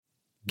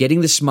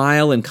Getting the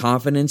smile and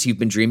confidence you've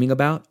been dreaming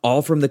about,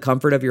 all from the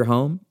comfort of your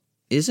home,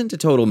 isn't a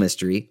total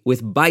mystery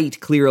with Bite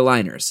clear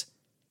aligners.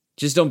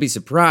 Just don't be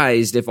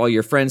surprised if all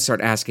your friends start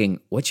asking,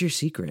 "What's your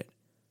secret?"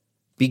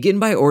 Begin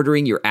by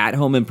ordering your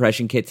at-home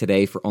impression kit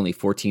today for only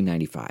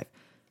 $14.95.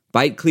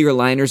 Bite clear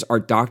aligners are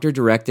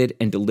doctor-directed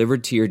and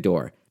delivered to your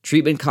door.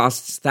 Treatment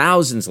costs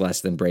thousands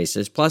less than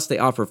braces, plus they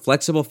offer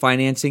flexible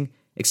financing,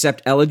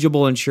 accept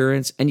eligible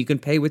insurance, and you can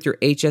pay with your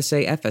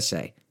HSA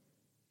FSA.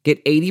 Get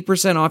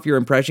 80% off your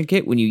impression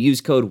kit when you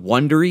use code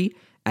WONDERY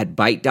at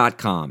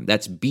Byte.com.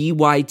 That's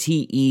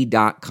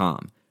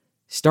BYTE.com.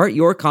 Start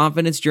your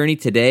confidence journey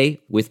today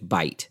with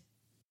Byte.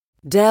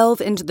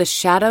 Delve into the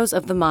shadows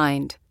of the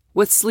mind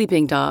with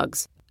Sleeping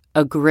Dogs,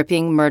 a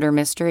gripping murder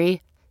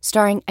mystery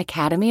starring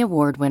Academy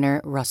Award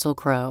winner Russell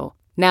Crowe.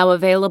 Now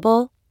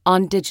available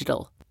on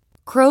digital.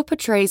 Crowe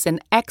portrays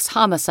an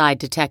ex-homicide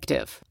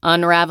detective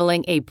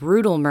unraveling a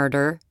brutal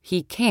murder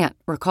he can't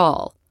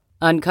recall.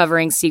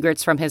 Uncovering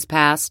secrets from his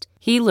past,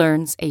 he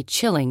learns a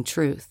chilling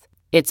truth.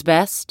 It's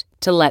best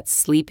to let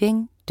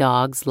sleeping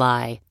dogs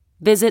lie.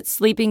 Visit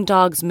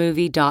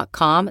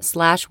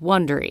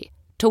sleepingdogsmovie.com/Wondery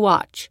to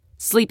watch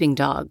Sleeping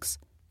Dogs,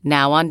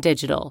 now on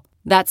digital.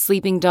 That's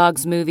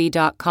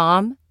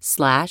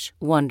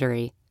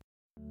sleepingdogsmovie.com/Wondery.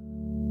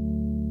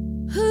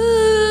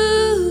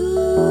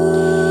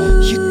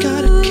 You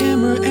got a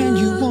camera and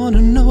you want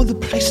to know the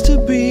place to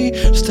be.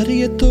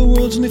 Study at the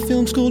world's only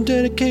film school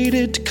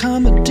dedicated to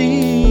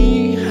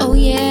comedy. Oh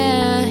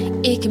yeah,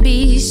 it can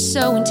be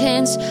so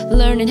intense,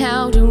 learning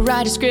how to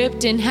write a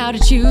script and how to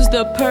choose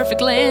the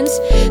perfect lens.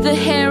 The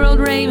Harold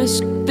Ramis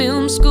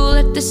Film School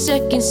at the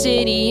Second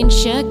City in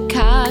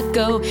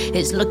Chicago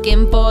is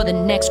looking for the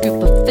next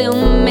group of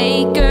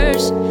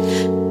filmmakers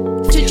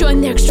to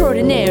join their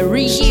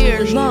extraordinary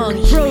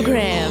year-long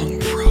program.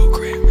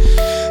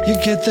 You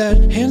get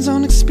that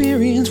hands-on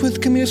experience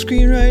with comedic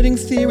screenwriting,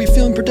 theory,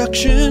 film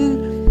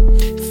production.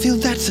 Feel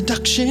that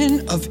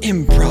seduction of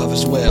improv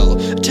as well.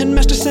 Attend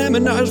master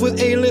seminars with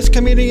A-list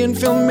comedian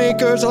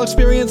filmmakers. All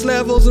experience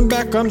levels and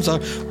backgrounds are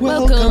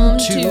welcome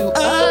to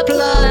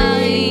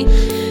apply.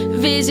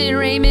 Visit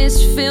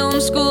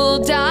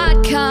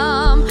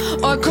RamisFilmSchool.com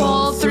or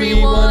call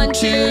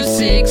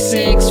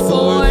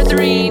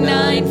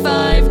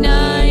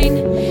 312-664-3959.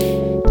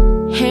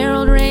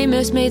 Harold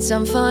Ramis made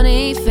some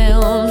funny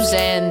films,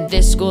 and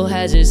this school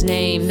has his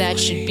name. That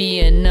should be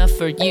enough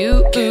for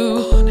you. Get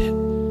on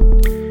it.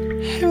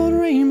 Harold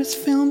Ramis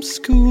Film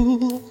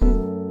School.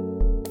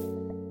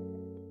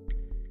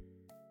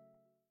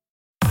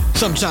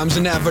 Sometimes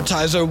an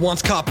advertiser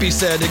wants copy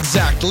said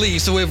exactly.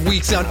 So if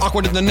we sound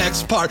awkward in the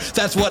next part,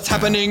 that's what's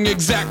happening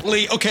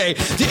exactly. Okay,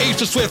 the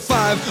Acer Swift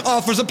 5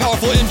 offers a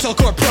powerful Intel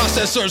Core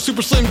processor,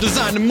 super slim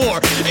design and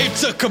more.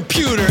 It's a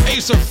computer,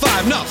 Acer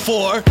 5, not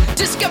 4.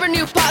 Discover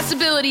new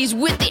possibilities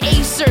with the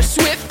Acer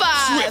Swift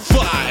 5. Swift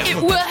 5.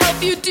 It will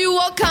help you do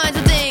all kinds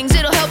of things.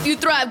 It'll help you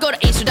thrive. Go to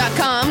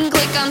Acer.com,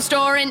 click on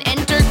store and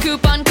enter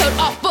coupon code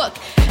OFFBOOK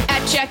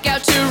at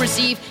checkout to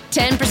receive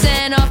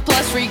 10% off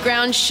plus free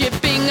ground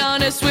shipping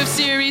on a Swift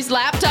Series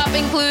laptop,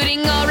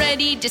 including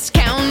already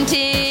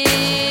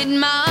discounted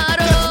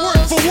models.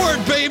 That's word for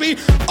word, baby.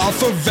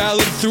 Offer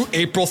valid through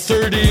April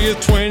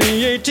 30th,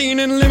 2018,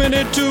 and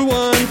limited to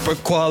one per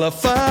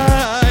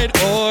qualified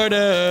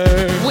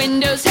order.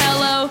 Windows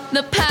Hello,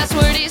 the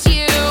password is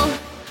you.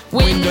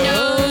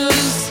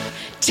 Windows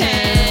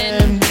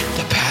 10.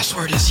 The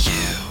password is you.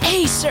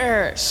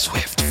 Acer.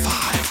 Swift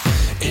 5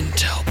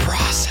 Intel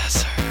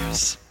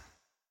processors.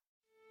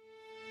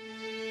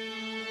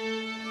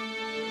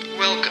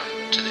 Welcome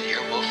to the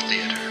Earwolf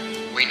Theater.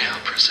 We now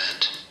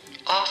present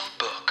Off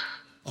Book.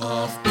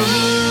 Off Book,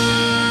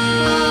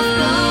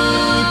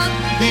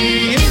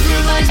 the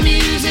improvised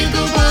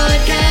musical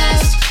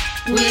podcast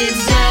with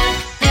Zach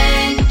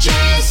and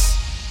Jess.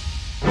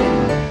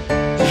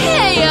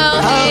 Hey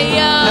yo, hey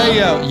yo. Hey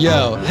yo,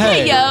 yo, hey.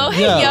 Hey yo,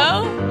 hey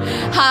yo.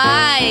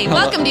 Hi,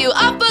 welcome to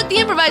Off Book, the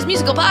improvised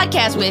musical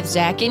podcast with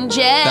Zach and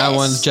Jess. That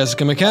one's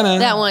Jessica McKenna.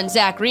 That one's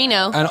Zach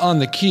Reno. And on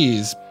the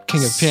keys,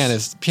 king of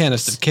pianist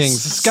of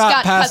kings,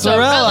 Scott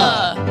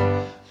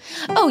Passarella.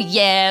 Oh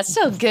yeah,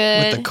 so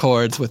good. With the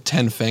chords with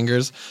 10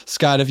 fingers.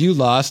 Scott, if you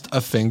lost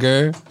a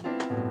finger,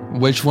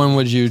 which one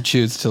would you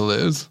choose to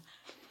lose?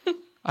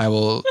 I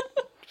will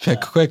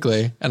pick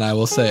quickly, and I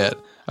will say it.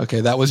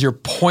 Okay, that was your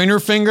pointer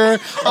finger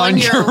on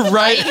your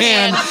right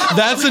hand.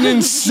 That's an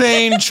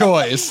insane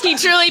choice. He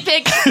truly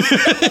picked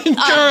Correct.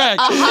 a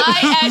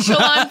high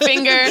echelon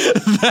finger.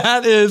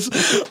 That is,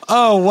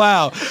 oh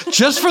wow.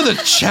 Just for the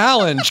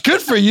challenge.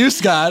 Good for you,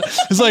 Scott.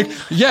 It's like,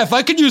 yeah, if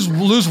I could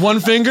lose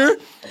one finger,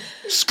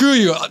 screw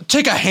you.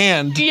 Take a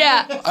hand.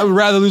 Yeah. I would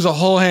rather lose a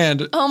whole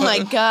hand. Oh my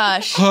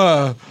gosh.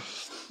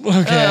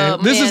 Okay,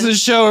 this man. is a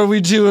show where we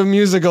do a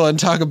musical and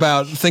talk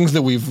about things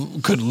that we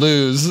could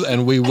lose,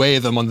 and we weigh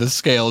them on the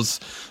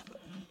scales,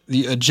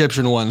 the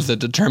Egyptian ones that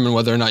determine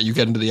whether or not you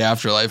get into the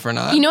afterlife or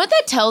not. You know what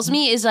that tells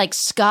me is, like,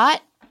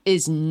 Scott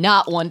is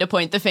not one to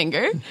point the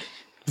finger.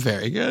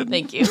 Very good.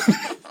 Thank you.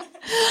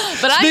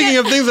 But Speaking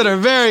of things that are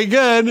very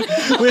good,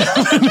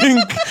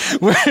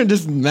 we're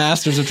just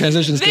masters of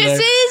transitions today. This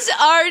is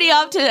already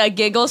off to a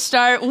giggle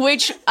start,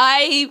 which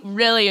I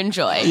really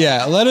enjoy.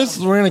 Yeah, we're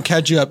going to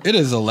catch you up. It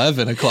is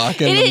 11 o'clock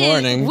in the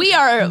morning. We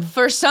are,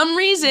 for some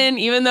reason,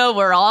 even though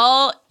we're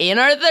all in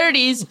our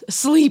 30s,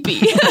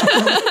 sleepy.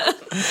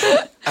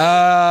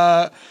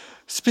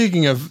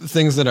 Speaking of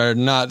things that are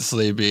not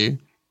sleepy,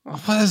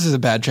 this is a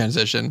bad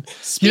transition.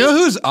 You know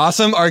who's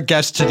awesome? Our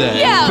guest today.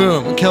 Yeah.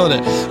 Boom, killed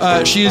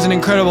it. She is an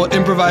incredible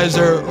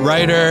improviser,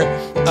 writer,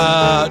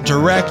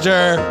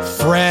 director,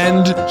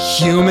 friend,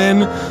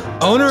 human,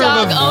 owner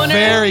Dog of a owner.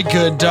 very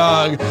good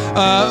dog.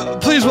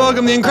 Please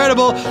welcome the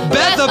incredible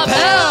Beth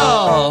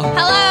Appel.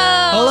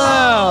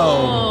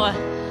 Hello.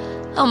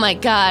 Oh my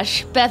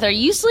gosh. Beth, are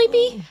you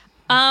sleepy?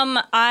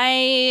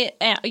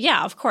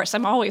 Yeah, of course.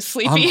 I'm always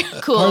sleepy.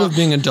 Cool. Part of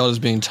being an adult is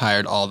being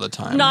tired all the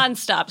time.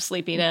 Non-stop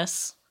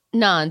sleepiness.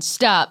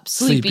 Non-stop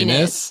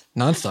sleepiness.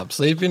 Non-stop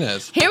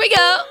sleepiness. Here we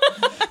go.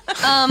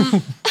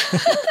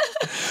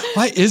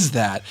 Why is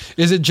that?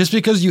 Is it just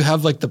because you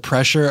have like the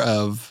pressure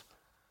of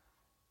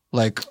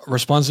like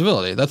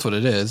responsibility? That's what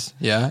it is.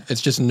 Yeah.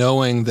 It's just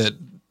knowing that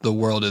the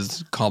world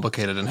is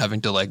complicated and having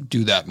to like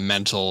do that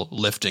mental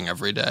lifting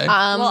every day.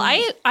 Well,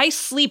 I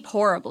sleep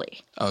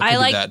horribly. Oh, it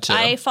could be that too.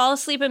 I fall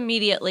asleep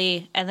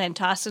immediately and then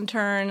toss and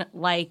turn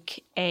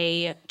like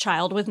a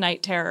child with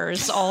night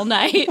terrors all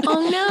night.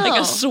 Oh, no. Like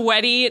a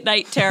sweaty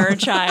night terror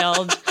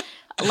child.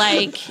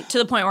 Like to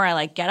the point where I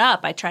like get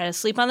up. I try to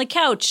sleep on the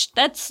couch.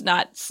 That's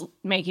not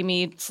making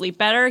me sleep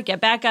better.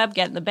 Get back up,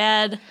 get in the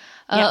bed.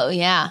 Oh,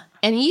 yeah.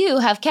 And you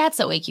have cats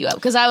that wake you up.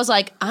 Because I was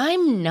like,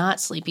 I'm not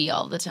sleepy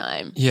all the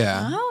time.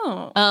 Yeah.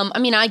 Oh. I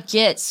mean, I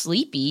get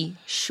sleepy,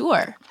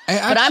 sure. I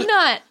But I'm actually-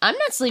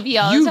 not sleepy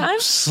all You the time.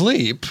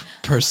 sleep,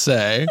 per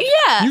se.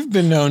 Yeah. You've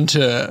been known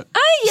to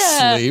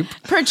sleep.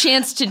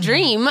 Perchance to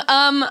dream.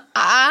 I'm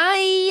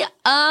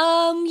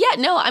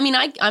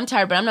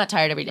tired, but I'm not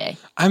tired every day.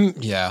 I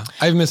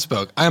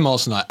misspoke. I'm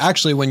also not.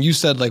 Actually, when you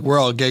said like we're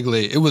all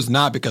giggly, it was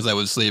not because I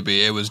was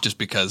sleepy. It was just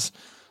because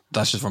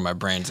that's just where my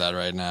brain's at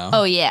right now.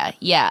 Oh, yeah.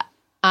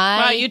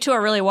 Wow, you two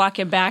are really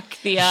walking back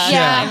the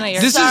time that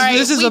you're This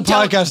is we a don't-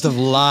 podcast of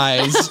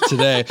lies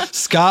today.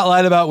 Scott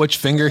lied about which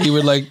finger he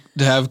would like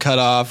to have cut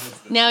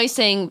off. Now he's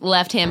saying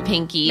left hand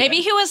pinky. Maybe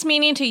he was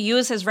meaning to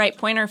use his right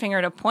pointer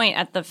finger to point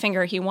at the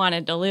finger he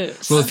wanted to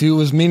lose. Well, if he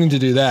was meaning to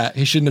do that,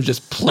 he shouldn't have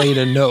just played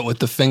a note with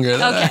the finger.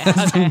 Okay.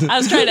 I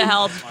was trying to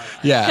help.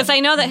 Yeah. Because I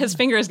know that his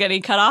finger is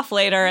getting cut off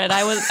later, and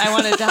I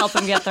wanted to help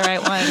him get the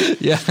right one.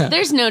 Yeah.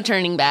 There's no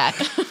turning back.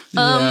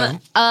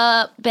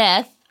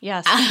 Beth.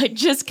 Yes.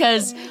 Just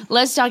because,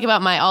 let's talk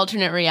about my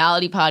alternate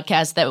reality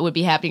podcast that would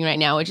be happening right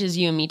now, which is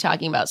you and me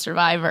talking about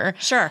Survivor.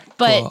 Sure.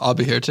 But Cool. I'll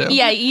be here too.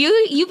 yeah,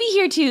 you be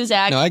here too,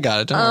 Zach. No, I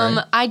got it. Don't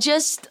worry. I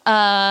just,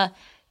 can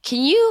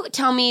you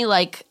tell me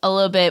like a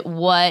little bit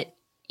what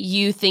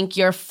you think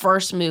your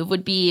first move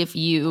would be if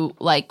you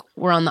like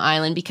were on the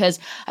island? Because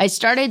I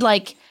started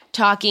like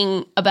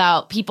talking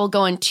about people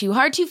going too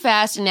hard too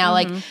fast, and now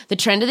like the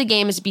trend of the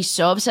game is to be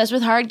so obsessed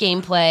with hard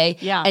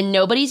gameplay, and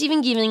nobody's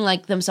even giving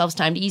like themselves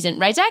time to ease in,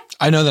 right, Zach?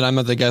 I know that I'm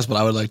not the guest, but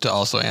I would like to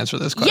also answer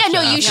this question.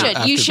 Yeah, no, you after- should.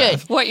 after You should.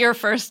 Beth. What your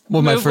first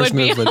Well, my move first would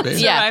move be would on be-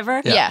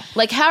 Survivor? Yeah.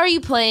 Like, how are you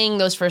playing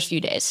those first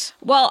few days?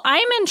 Well,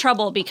 I'm in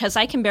trouble because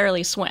I can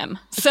barely swim.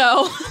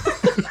 So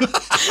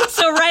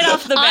right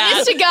off the bat.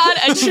 Honest to God,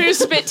 a true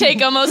spit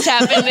take almost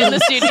happened in the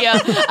studio.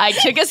 I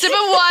took a sip of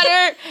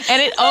water,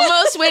 and it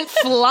almost went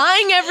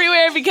flying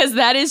everywhere because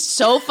that is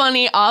so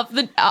funny off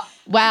the...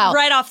 wow.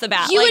 Right off the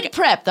bat. You like, would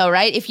prep, though,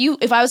 right?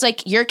 If I was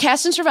like, you're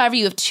cast in Survivor,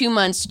 you have 2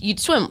 months, you'd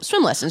swim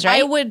lessons, right?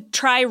 I would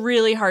try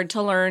really hard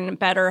to learn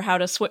better how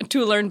to swim.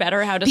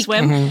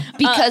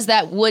 Because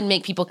that would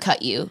make people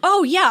cut you.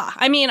 Oh, yeah.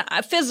 I mean,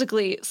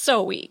 physically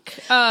so weak.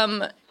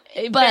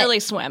 Barely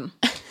swim.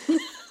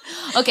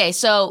 Okay,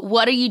 so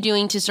what are you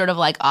doing to sort of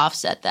like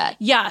offset that?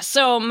 Yeah,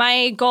 so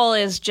my goal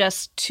is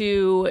just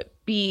to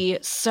be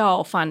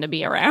so fun to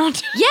be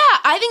around. Yeah,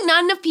 I think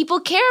not enough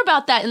people care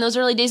about that in those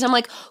early days. I'm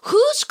like,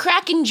 who's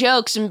cracking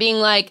jokes and being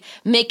like,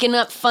 making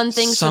up fun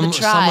things for the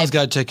tribe? Someone's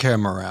got to take care of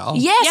morale.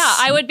 Yes.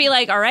 Yeah, I would be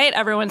like, all right,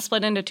 everyone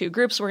split into 2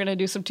 groups. We're going to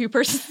do some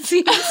 2-person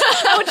scenes.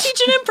 I would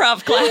teach an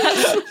improv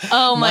class.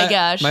 Oh my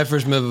gosh. My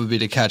first move would be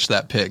to catch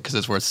that pig because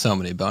it's worth so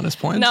many bonus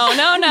points. No.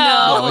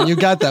 Yeah, when you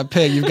got that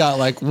pig, you've got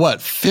like,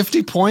 what,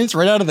 50 points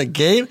right out of the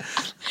gate?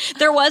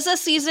 There was a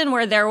season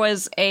where there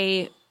was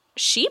a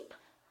sheep.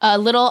 A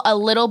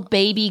little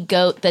baby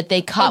goat that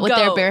they caught with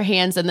their goat. bare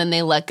hands and then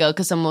they let go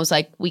because someone was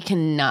like, we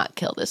cannot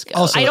kill this goat.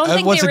 Also, I don't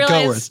think what's they a go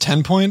realize- worth?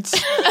 10 points?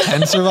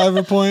 10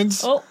 survivor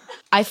points? Oh.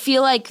 I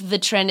feel like the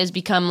trend has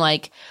become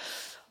like,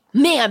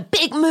 man,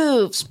 big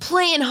moves,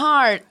 playing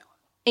hard.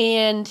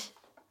 And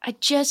I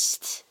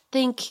just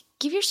think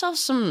give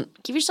yourselves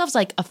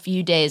like a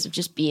few days of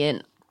just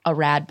being a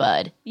rad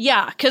bud.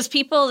 Yeah, because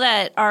people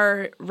that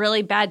are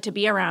really bad to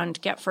be around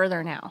get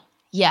further now,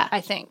 Yeah. I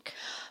think.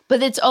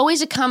 But it's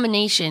always a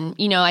combination,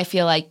 I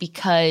feel like,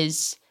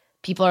 because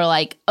people are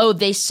like, oh,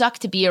 they suck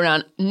to be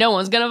around. No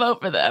one's going to vote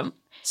for them.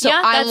 So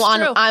Yeah, I that's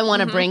want true. I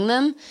want to bring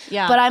them.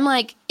 Yeah. But I'm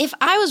like, if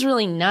I was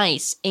really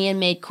nice and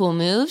made cool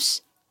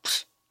moves,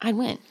 I'd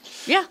win.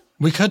 Yeah.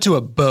 We cut to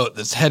a boat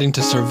that's heading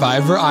to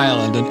Survivor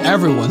Island, and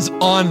everyone's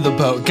on the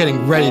boat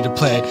getting ready to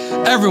play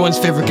everyone's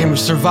favorite game of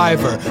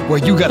Survivor, where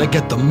you gotta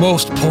get the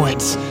most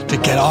points to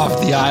get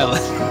off the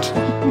island.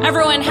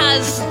 Everyone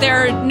has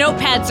their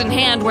notepads in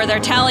hand where they're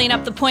tallying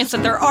up the points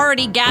that they're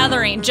already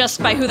gathering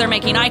just by who they're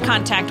making eye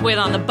contact with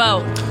on the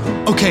boat.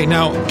 Okay,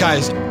 now,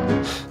 guys,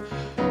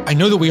 I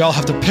know that we all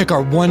have to pick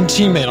our one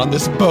teammate on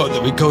this boat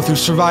that we go through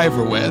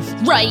Survivor with.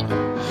 Right.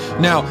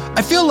 Now,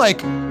 I feel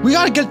like we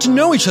gotta get to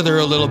know each other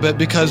a little bit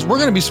because we're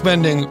gonna be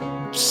spending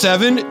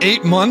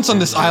 7-8 months on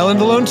this island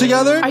alone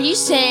together. Are you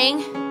saying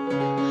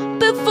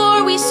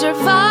before we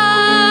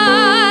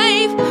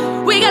survive,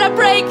 we gotta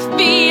break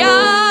the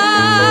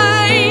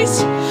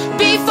ice?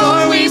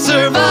 Before we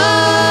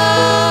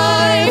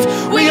survive,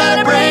 we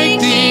gotta break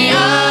the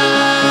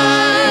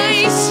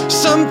ice.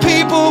 Some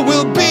people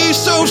will be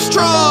so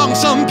strong,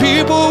 some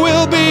people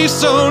will be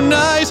so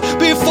nice.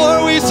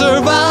 Before we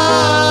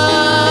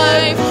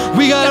survive,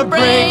 we gotta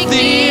break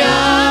the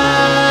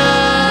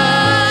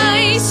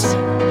ice.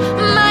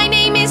 My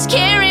name is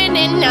Karen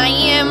and I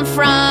am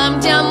from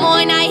Des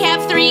Moines. I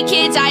have 3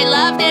 kids, I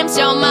love them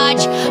so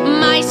much.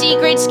 My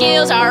secret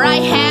skills are I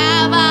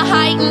have a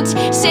heightened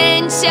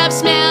sense of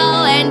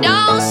smell and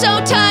also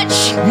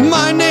touch.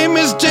 My name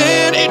is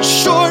Dan, it's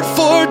short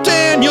for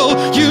Daniel.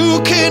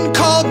 You can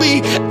call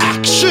me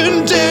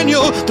Action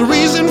Daniel. The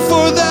reason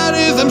for that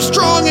is I'm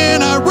strong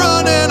and I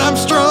run and I'm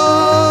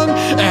strong.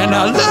 And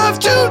I love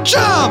to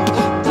jump.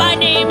 My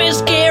name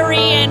is Gary,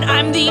 and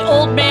I'm the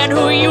old man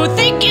who you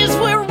think is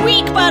we're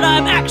weak, but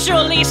I'm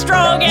actually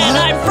strong, and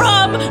I'm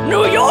from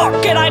New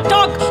York, and I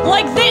talk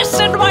like this,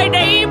 and my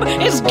name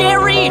is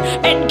Gary,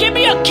 and give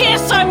me a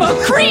kiss, I'm a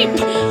creep.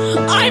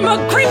 I'm a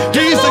creep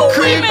to He's the a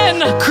creep,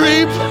 women.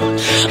 creep.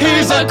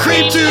 He's a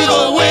creep to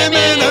the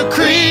women, a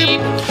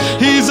creep.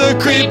 He's a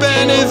creep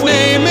and his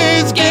name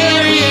is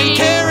Gary. And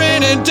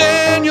Karen and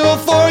Daniel,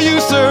 for you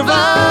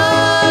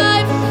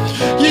survive,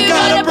 you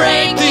gotta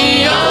break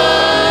the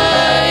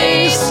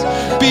ice.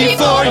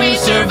 Before you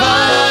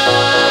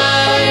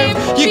survive,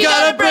 you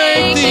gotta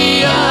break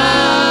the ice.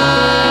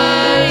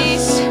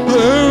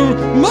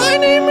 My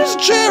name is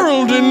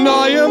Gerald and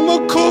I am a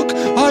cook.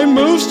 I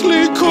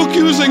mostly cook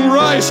using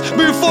rice.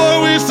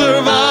 Before we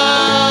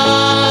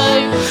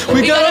survive,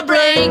 we gotta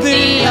break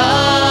the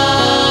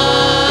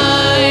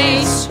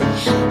ice.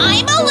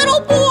 I'm a little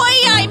boy.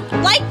 I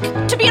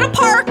like to be in a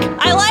park.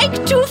 I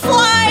like to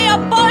fly a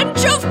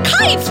bunch of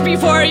kites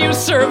before you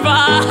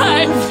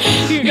survive.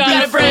 You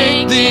gotta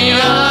break the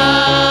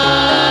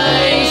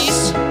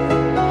ice.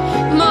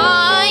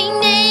 My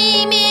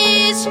name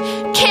is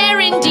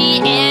Karen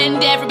D,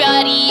 and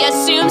everybody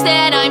assumes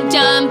that I'm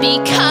dumb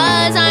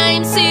because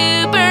I'm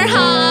super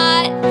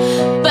hot.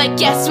 But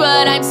guess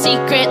what? I'm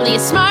secretly a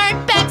smart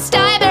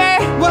backstabber.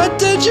 What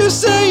did you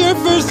say your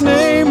first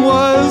name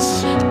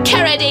was?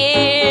 Kara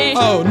D.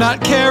 Oh,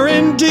 not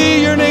Karen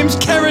D. Your name's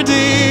Kara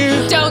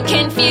D. Don't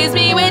confuse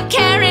me with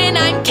Karen.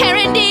 I'm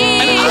Karen D.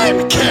 And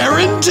I'm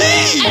Karen D.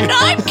 And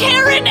I'm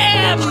Karen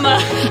M.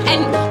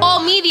 And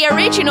me, the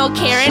original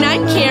Karen.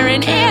 I'm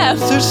Karen F.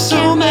 There's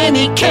so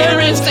many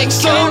Karens,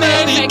 so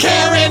many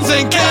Karens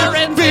and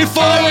Karens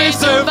before we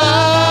survive.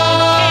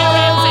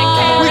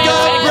 We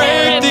gotta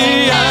break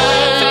the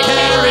ice.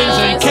 Karens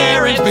and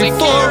Karens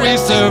before we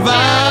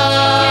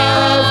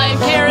survive.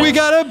 We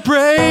gotta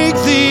break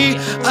the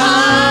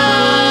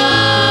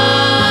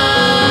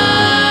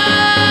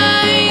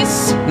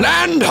ice.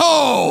 Land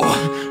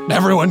ho!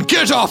 Everyone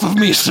get off of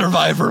me,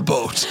 Survivor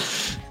boat.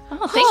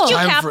 Thank you,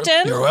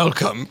 Captain. You're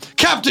welcome.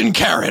 Captain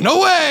Karen,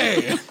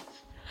 away!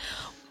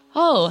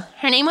 Oh,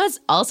 her name was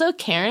also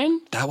Karen?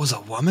 That was a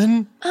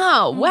woman?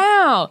 Oh,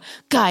 wow.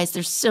 Guys,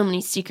 there's so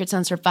many secrets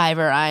on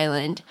Survivor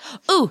Island.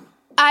 Ooh,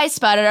 I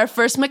spotted our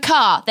first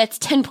macaw. That's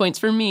 10 points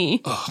for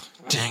me. Oh,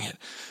 dang it.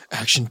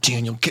 Action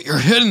Daniel, get your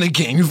head in the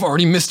game. You've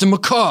already missed a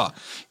macaw.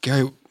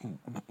 Gary,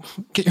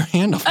 get your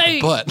hand off my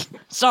butt.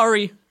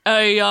 Sorry.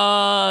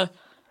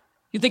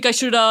 You think I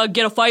should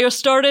get a fire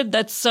started?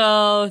 That's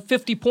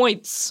 50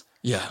 points.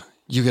 Yeah,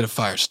 you get a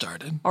fire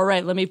started. All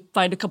right, let me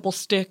find a couple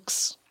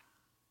sticks.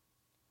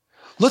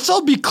 Let's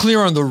all be clear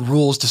on the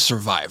rules to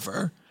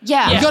Survivor.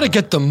 Yeah. You gotta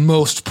get the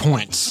most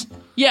points.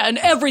 Yeah, and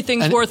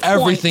everything's And worth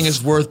everything points.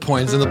 is worth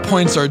points, and the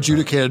points are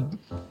adjudicated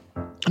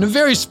in a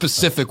very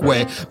specific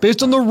way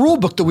based on the rule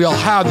book that we all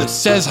have that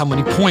says how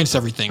many points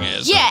everything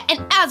is. Yeah, and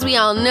as we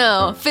all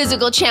know,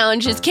 physical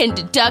challenges can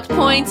deduct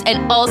points,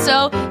 and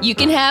also you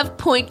can have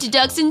point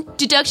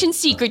deduction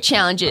secret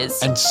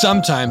challenges. And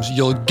sometimes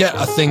you'll get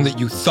a thing that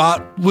you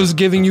thought was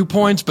giving you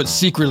points, but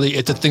secretly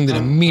it's a thing that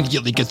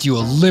immediately gets you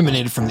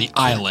eliminated from the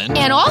island.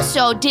 And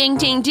also, ding,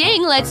 ding,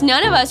 ding, let's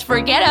none of us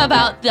forget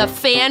about the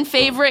fan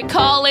favorite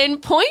call-in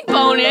point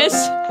bonus.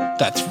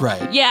 That's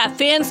right. Yeah,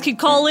 fans could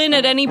call in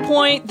at any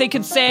point. They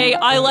could say,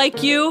 I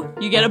like you,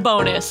 you get a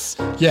bonus.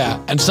 Yeah,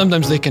 and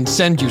sometimes they can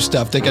send you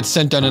stuff. They get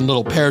sent down in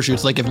little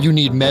parachutes, like if you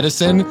need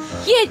medicine.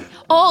 Yeah,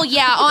 Oh,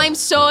 yeah. Oh, I'm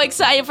so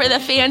excited for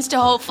the fans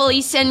to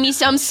hopefully send me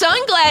some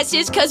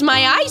sunglasses because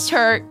my eyes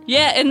hurt.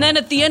 Yeah, and then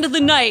at the end of the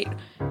night,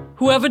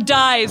 whoever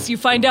dies, you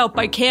find out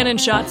by cannon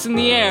shots in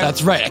the air.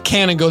 That's right, a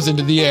cannon goes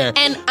into the air.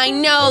 And I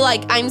know,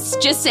 I'm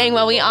just saying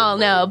what we all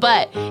know,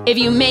 but if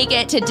you make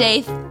it to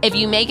day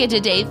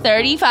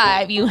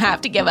 35, you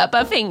have to give up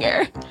a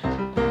finger.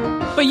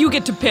 But you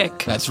get to pick.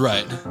 That's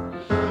right.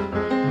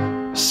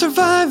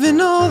 Surviving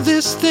all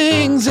these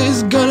things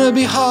is gonna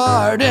be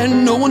hard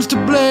and no one's to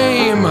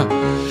blame.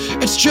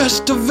 It's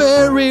just a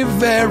very,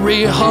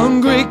 very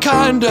hungry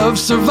kind of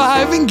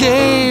surviving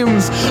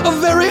games. A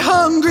very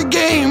hungry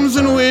games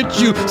in which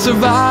you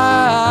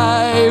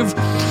survive.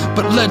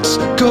 But let's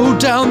go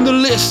down the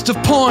list of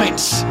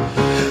points.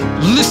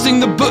 Listing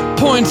the book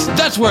points,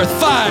 that's worth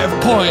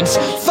 5 points.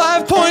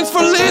 5 points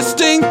for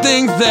listing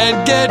things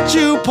that get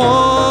you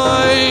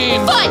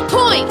points. 5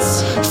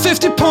 points.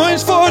 50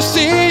 points for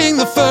seeing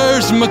the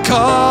first macaw.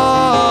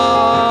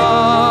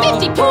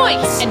 50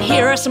 points. And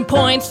here are some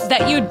points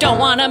that you don't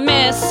want to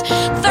miss.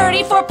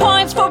 34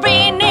 points for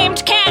being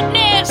named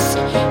Katniss.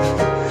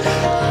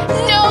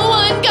 No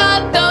one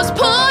got those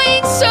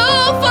points so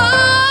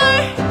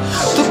far.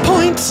 The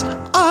points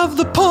of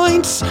the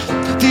points.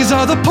 These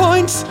are the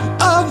points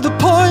of the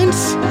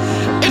points.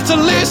 It's a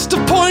list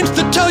of points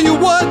that tell you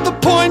what the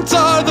points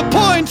are. The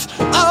points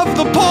of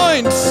the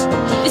points.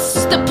 This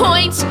is the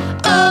points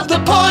of the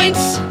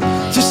points.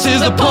 This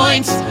is the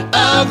points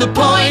of the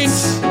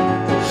points.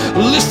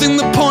 Listing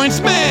the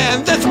points,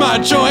 man, that's my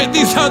joint.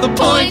 These are the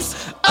points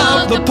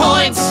of the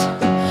points.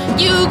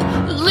 You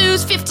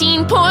lose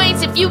 15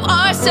 points if you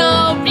are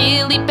so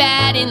really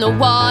bad in the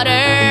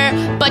water.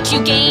 But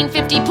you gain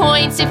 50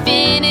 points if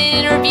in an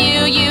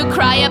interview you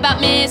cry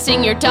about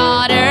missing your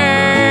daughter.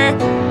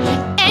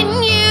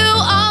 And you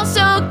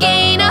also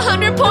gain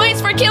 100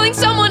 points for killing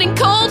someone in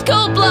cold,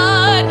 cold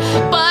blood.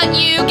 But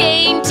you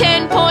gain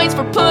 10 points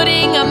for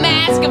putting a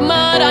mask of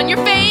mud on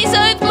your face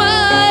with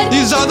mud.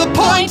 These are the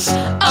points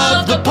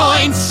of the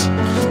points.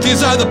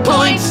 These are the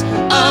points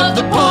of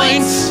the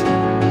points.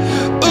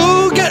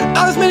 Ooh, get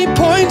as many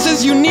points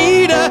as you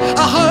need.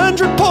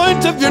 100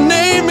 points if your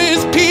name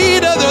is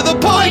Peter. They're the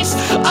points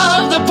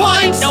of the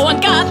points. No one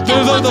got These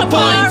are them the so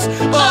far. points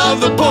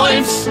of the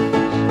points.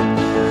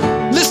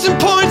 Listen,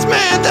 points,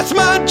 man, that's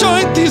my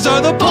joint. These are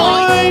the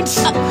points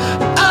of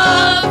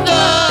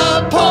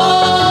the points.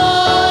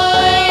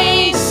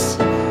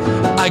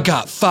 I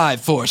got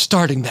 5 for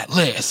starting that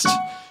list.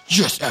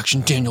 Yes,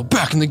 Action Daniel,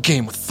 back in the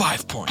game with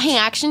 5 points. Hey,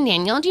 Action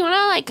Daniel, do you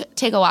want to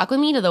take a walk with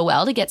me to the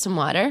well to get some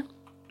water?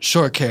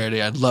 Sure,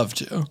 Carity, I'd love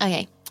to.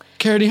 Okay.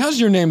 Carity,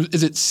 how's your name?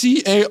 Is it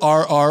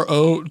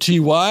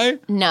Carroty?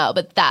 No,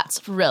 but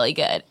that's really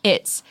good.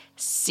 It's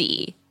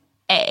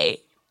C-A-R.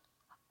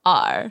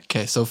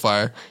 Okay, so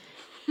far.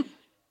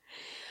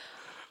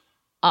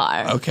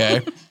 R.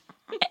 Okay.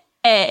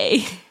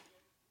 A-D-I-E.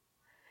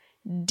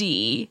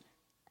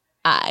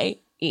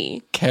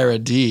 Cara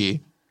D.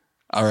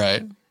 All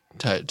right.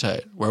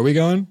 Tight. Where are we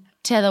going?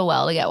 To the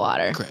well to get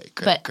water. Great.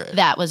 But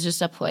that was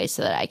just a place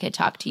so that I could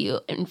talk to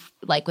you and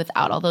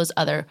without all those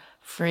other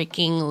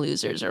freaking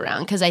losers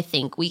around. Because I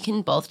think we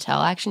can both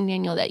tell, Action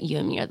Daniel, that you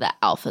and me are the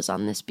alphas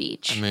on this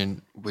beach. I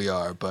mean, we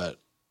are, but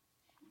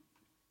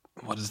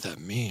what does that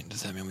mean?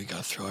 Does that mean we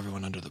gotta throw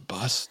everyone under the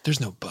bus? There's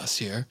no bus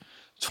here.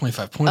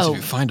 25 points if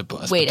you find a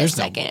bus. Wait a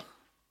second.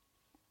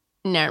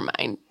 Never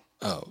mind.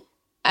 Oh.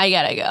 I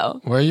gotta go.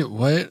 Where are you?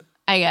 What?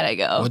 I gotta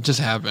go. What just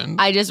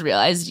happened? I just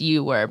realized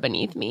you were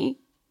beneath me.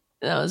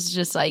 And I was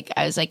just I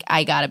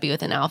gotta be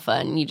with an alpha.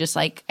 And you just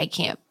I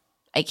can't.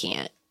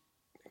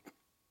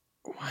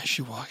 Why is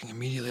she walking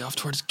immediately off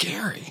towards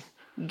Gary?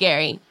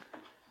 Gary,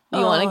 you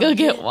want to go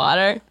get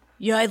water?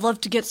 Yeah, I'd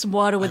love to get some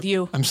water with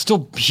you. I'm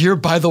still here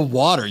by the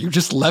water. You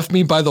just left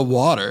me by the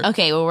water.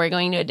 Okay, well, we're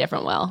going to a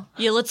different well.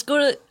 Yeah, let's go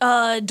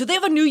to, do they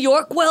have a New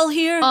York well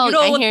here? Oh, you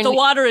know, with the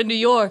water in New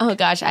York. Oh,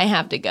 gosh, I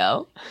have to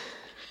go.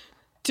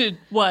 To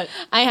what?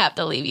 I have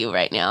to leave you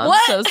right now.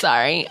 What? I'm so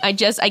sorry. I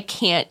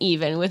can't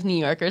even with New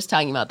Yorkers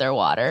talking about their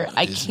water.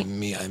 It's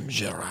me. I'm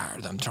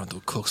Gerard. I'm trying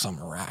to cook some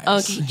rice.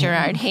 Okay,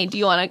 Gerard. Hey, do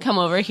you want to come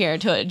over here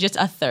to just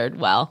a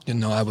third well? You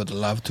know, I would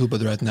love to,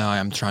 but right now I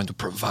am trying to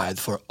provide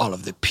for all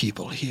of the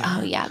people here.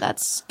 Oh, yeah,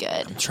 that's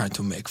good. I'm trying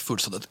to make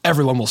food so that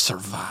everyone will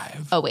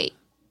survive. Oh, wait.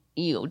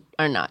 You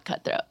are not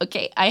cutthroat.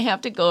 Okay, I have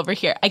to go over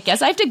here. I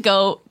guess I have to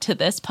go to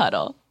this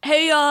puddle.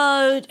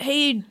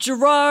 Hey,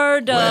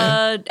 Gerard,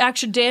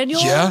 Action Daniel?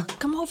 Yeah?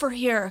 Come over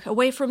here,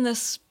 away from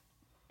this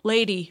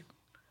lady.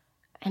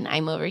 And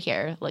I'm over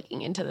here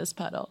looking into this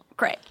puddle.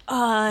 Great.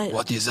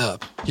 What is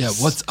up? Yeah,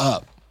 what's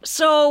up?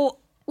 So,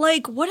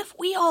 what if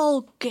we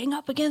all gang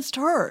up against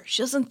her?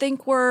 She doesn't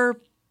think we're,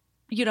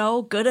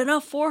 good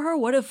enough for her?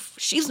 What if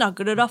she's not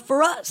good enough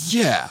for us?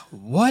 Yeah,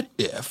 what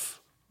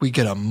if we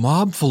get a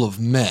mob full of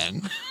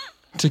men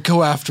to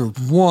go after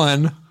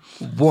one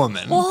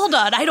woman. Well, hold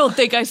on. I don't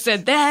think I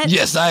said that.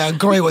 Yes, I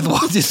agree with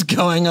what is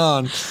going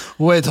on.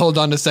 Wait, hold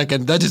on a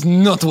second. That is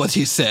not what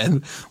he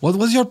said. What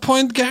was your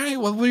point, Gary?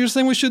 What were you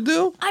saying we should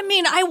do? I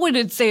mean, I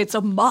wouldn't say it's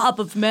a mob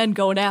of men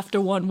going after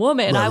one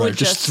woman. I would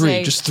just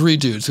say... Just three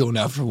dudes going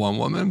after one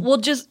woman.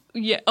 Well,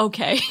 yeah,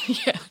 okay.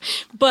 Yeah.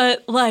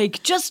 But,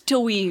 like, just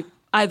till we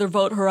either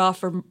vote her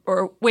off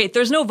or wait,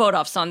 there's no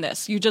vote-offs on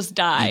this. You just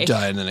die. You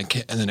die and then a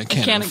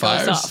cannon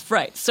fires. Goes off.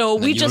 Right. So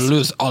and you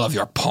lose all of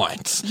your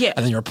points. Yeah.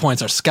 And then your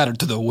points are scattered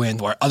to the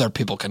wind where other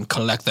people can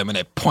collect them in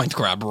a point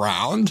grab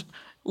round.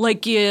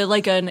 Like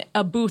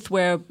a booth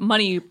where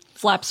money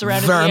flaps around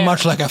in the Very air.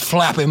 much like a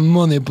flapping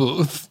money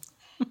booth.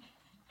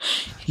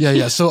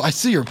 Yeah. So I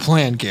see your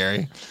plan,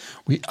 Gary.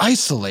 We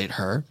isolate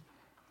her,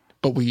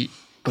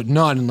 but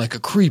not in like a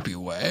creepy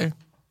way.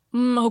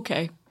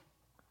 Okay.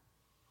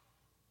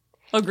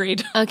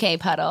 Agreed. Okay,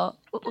 Puddle.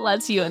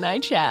 Let's you and I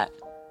chat.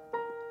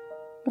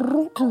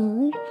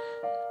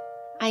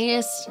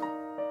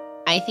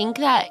 I think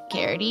that,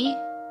 Garrity,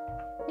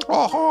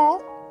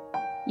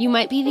 you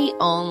might be the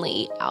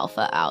only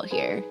alpha out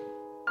here.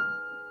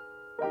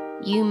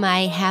 You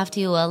might have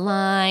to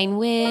align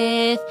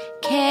with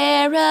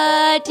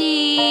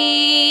Garrity.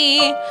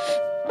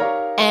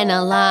 An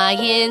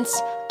alliance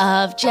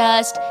of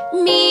just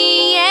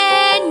me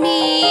and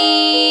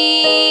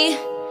me.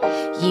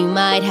 You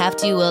might have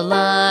to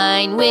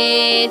align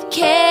with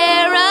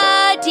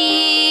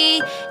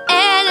Garrity.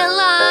 An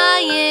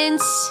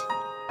alliance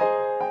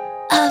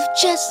of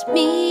just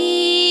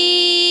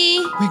me.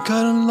 We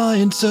got an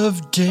alliance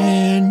of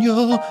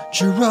Daniel,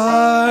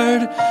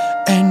 Gerard,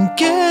 and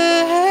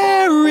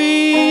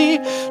Gary.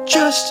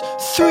 Just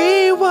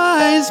three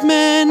wise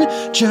men,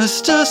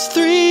 just us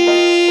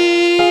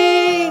three.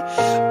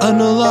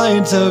 An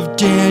alliance of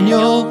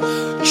Daniel,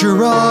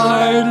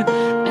 Gerard,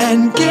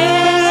 and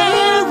Gary.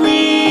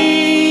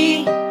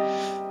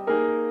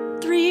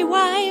 Three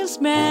wise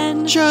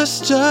men.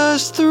 Just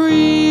us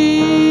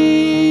three.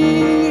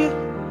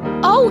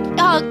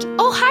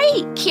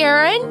 Hi,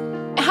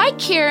 Karen. Hi,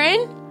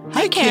 Karen.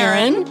 Hi,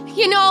 Karen.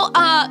 You know,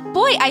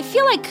 boy, I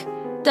feel like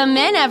the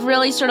men have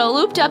really sort of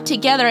looped up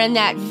together, and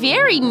that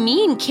very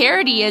mean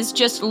Garrity is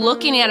just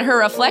looking at her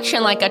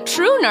reflection like a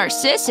true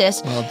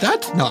narcissus. Well,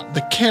 that's not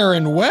the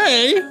Karen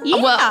way.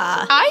 Yeah. Well,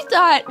 I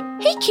thought,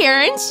 hey,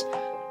 Karens,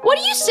 what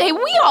do you say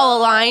we all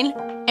align,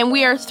 and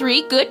we are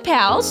three good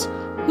pals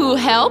who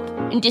help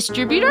and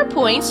distribute our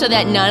points so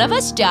that none of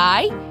us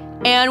die,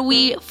 and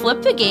we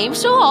flip the game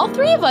so all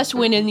three of us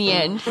win in the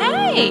end.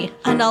 Hey,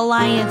 an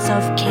alliance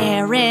of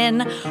Karen,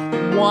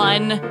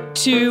 1,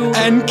 2,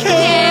 and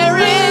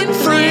Karen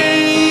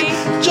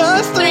 3.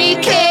 Just three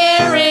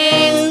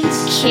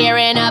Karens.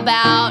 Karen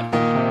about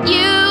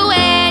you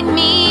and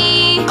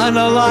me. An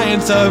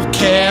alliance of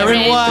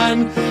Karen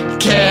 1,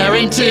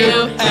 Karen 2,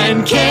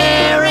 and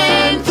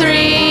Karen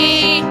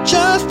 3.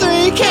 Just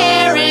three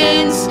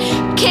Karens.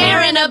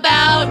 Karen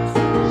about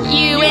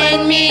you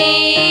and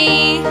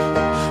me.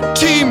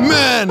 Team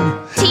men.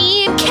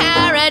 Team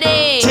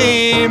Garrity.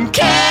 Team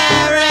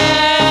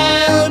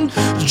Karen.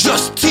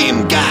 Just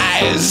team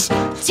guys.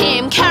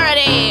 Team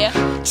Garrity.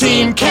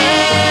 Team Karen.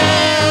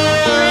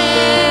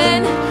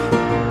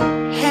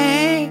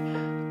 Hey,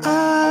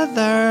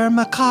 other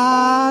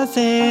macaws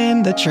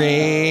in the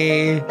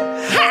tree.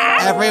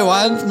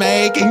 Everyone's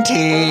making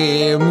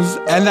teams,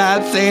 and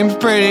that seems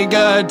pretty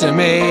good to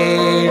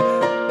me.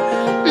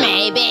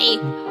 Maybe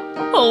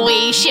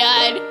we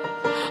should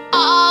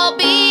all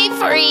be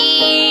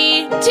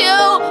free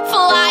to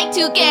fly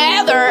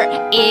together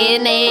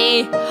in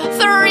a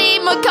three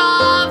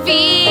macaw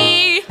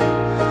V.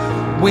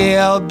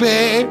 We'll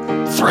be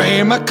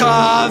three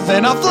macaws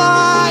in a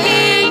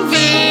flying V.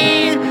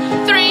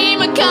 Three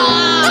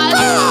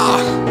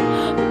macaws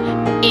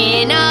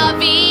in a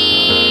V.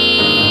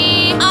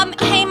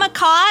 Hey,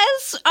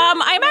 macaws.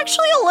 I'm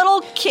actually a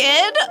little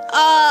kid.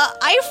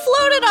 I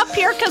floated up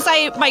here because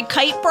my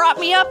kite brought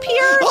me up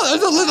here. Oh,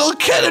 there's a little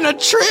kid in a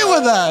tree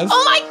with us.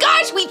 Oh my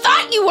gosh, we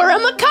thought you were a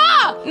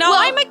macaw. No,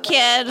 I'm a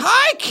kid.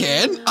 Hi,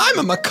 kid. I'm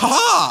a macaw.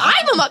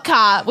 I'm a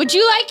macaw. Would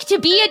you like to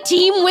be a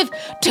team with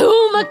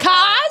two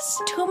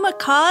macaws? Two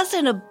macaws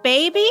and a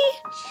baby?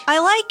 I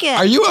like it.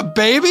 Are you a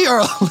baby or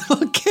a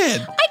little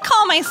kid? I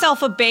call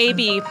myself a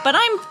baby, but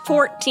I'm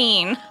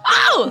 14.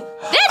 Oh,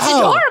 that's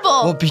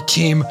adorable. We'll be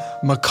team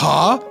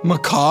macaw,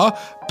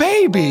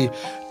 baby.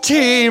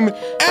 Team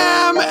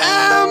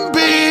MMB.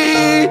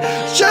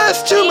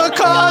 Just two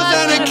macaws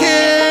and a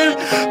kid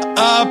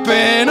up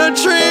in a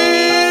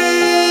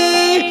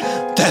tree.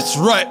 That's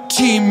right,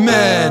 team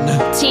men.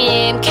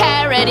 Team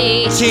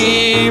Garrity.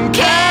 Team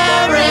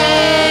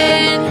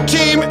Karen.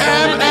 Team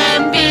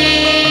MMB.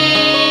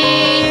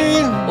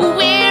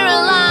 We're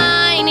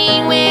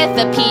aligning with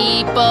the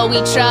people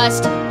we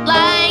trust,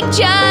 like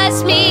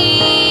just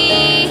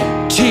me.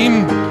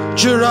 Team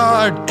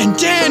Gerard and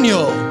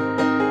Daniel.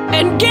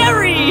 And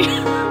Gary.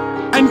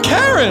 And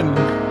Karen.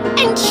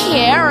 And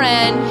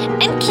Karen.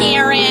 And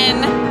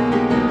Karen.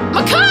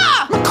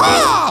 Macaw!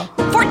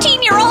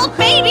 14-year-old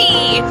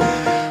baby.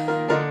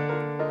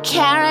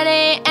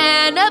 Garrity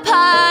and a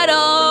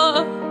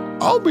puddle.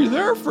 be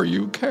there for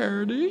you,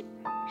 Carity.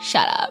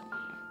 Shut up.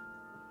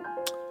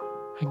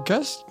 I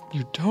guess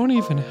you don't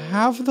even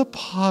have the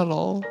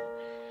puddle.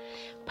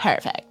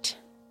 Perfect.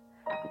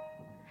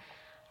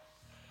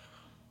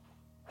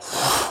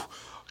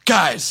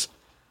 Guys!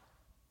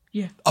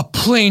 Yeah. A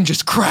plane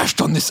just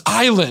crashed on this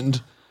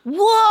island.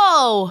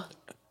 Whoa!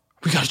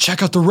 We gotta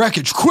check out the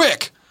wreckage,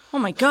 quick! Oh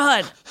my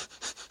god.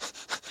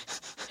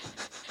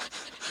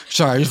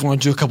 Sorry, I just want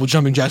to do a couple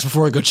jumping jacks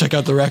before I go check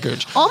out the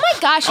wreckage. Oh my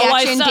gosh, Oh,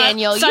 I Action saw-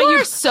 Daniel, saw you you-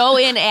 are so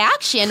in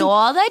action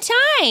all the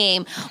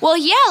time. Well,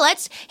 yeah,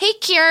 hey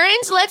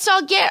Karens, let's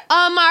all get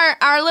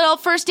our little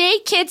first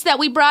aid kits that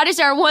we brought as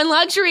our one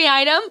luxury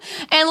item,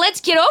 and let's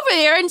get over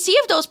there and see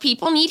if those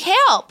people need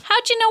help.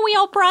 How'd you know we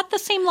all brought the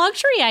same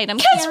luxury item?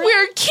 Because Karen?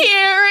 we're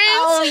Karens.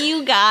 Oh,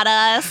 you got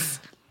us.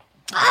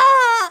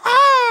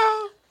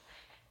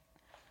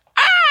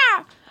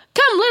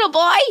 Come, little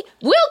boy,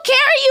 we'll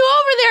carry you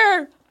over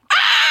there.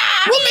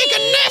 We'll make a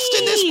nest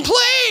in this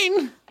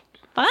plane!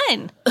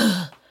 Fun.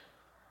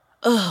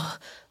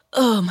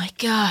 Oh my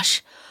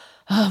gosh.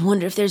 I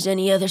wonder if there's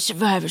any other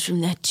survivors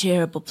from that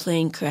terrible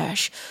plane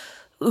crash.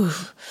 Ooh,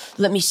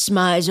 let me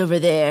smize over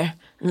there.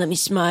 Let me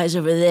smize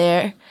over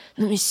there.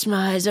 Let me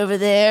smize over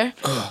there.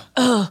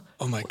 Oh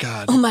my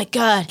god. Oh my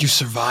god. You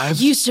survived?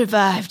 You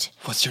survived.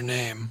 What's your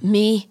name?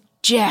 Me,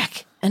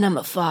 Jack, and I'm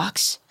a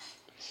fox.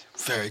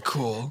 Very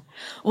cool.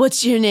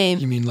 What's your name?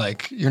 You mean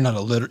like you're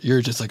not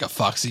you're just like a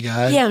foxy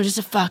guy? Yeah, I'm just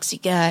a foxy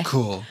guy.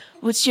 Cool.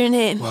 What's your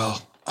name?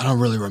 Well, I don't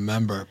really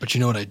remember, but you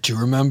know what I do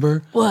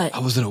remember? What? I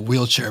was in a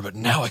wheelchair, but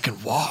now I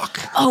can walk.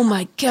 Oh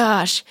my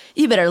gosh.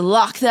 You better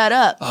lock that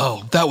up.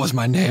 Oh, that was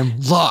my name.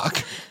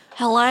 Lock.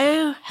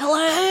 Hello?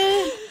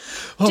 Hello?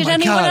 Oh Did my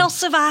anyone God. else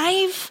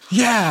survive?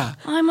 Yeah.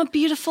 I'm a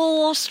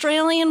beautiful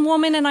Australian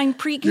woman and I'm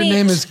pregnant. Your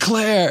name is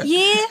Claire.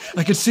 Yeah?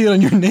 I could see it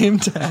on your name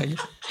tag.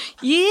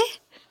 Yeah?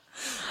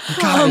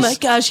 Guys, Oh my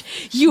gosh,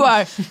 you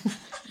are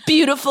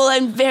beautiful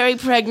and very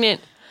pregnant.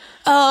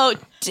 Oh,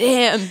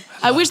 damn.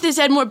 I wish this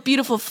had more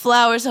beautiful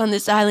flowers on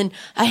this island.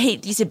 I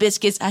hate these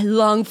hibiscus. I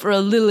long for a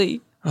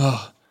lily.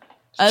 Oh,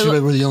 too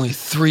bad we're the only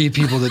 3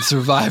 people that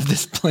survived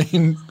this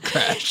plane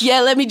crash.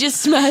 Yeah, let me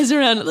just smize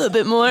around a little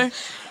bit more.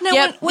 Now,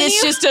 Yep, when it's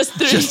you- just us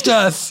 3. Just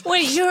us.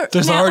 Wait,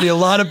 There's already a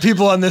lot of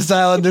people on this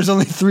island. There's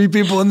only 3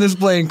 people in this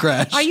plane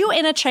crash. Are you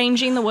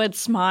interchanging the word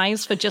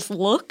smize for just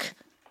look?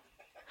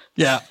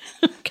 Yeah.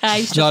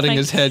 Okay. Nodding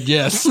his head,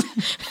 yes.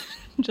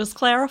 Just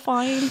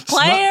clarifying.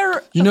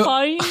 Clarifying. You know,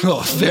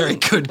 oh, very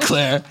good,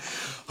 Claire.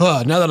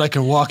 Oh, now that I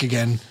can walk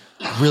again,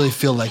 I really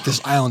feel like this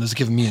island has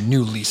given me a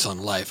new lease on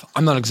life.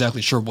 I'm not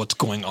exactly sure what's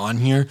going on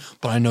here,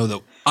 but I know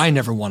that I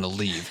never want to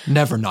leave.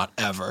 Never, not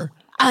ever.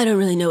 I don't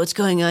really know what's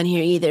going on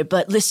here either,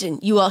 but listen,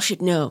 you all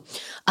should know.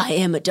 I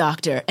am a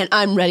doctor, and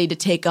I'm ready to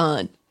take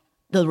on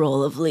the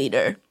role of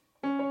leader.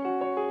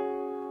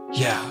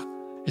 Yeah,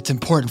 it's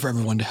important for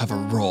everyone to have a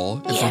role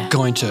if Yeah. we're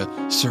going to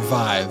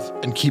survive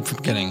and keep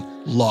from getting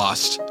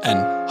lost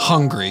and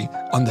hungry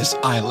on this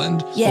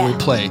island Yeah. where we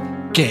play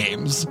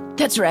games.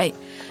 That's right.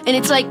 And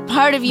it's like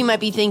part of you might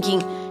be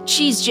thinking,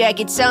 geez, Jack,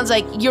 it sounds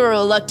like you're a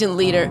reluctant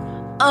leader.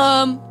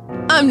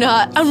 I'm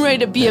not. I'm ready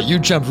to be a... You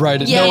jumped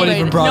right in. Yeah, no one right.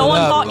 even brought No it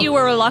one up. thought you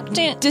were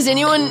reluctant. Does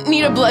anyone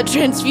need a blood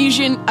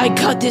transfusion? I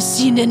caught this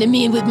sea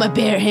anemone with my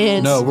bare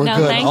hands. No, we're No,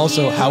 good. thank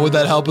Also, you. how would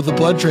that help with the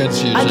blood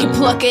transfusion? I can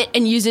pluck it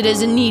and use it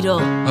as a needle.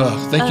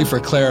 Oh, thank you for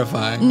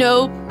clarifying.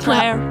 No,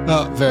 Claire.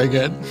 Oh, very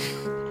good.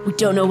 we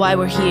don't know why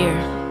we're here.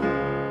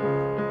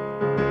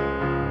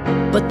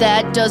 But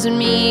that doesn't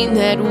mean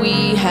that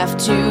we have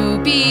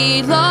to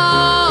be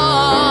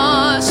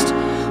lost.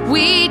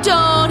 We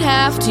don't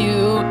have to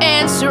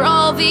answer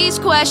all these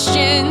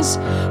questions,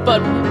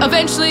 but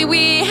eventually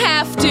we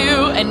have to,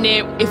 and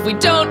if we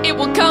don't, it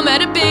will come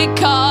at a big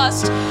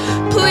cost.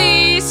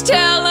 Please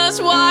tell us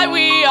why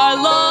we are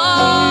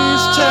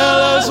lost. Please tell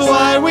us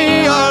why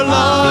we are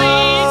lost.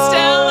 Please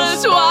tell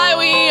us why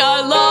we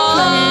are lost.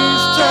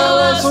 Please tell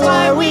us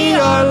why we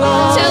are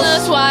lost. Tell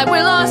us why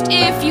we're lost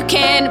if you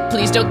can.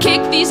 Please don't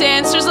kick these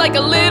answers like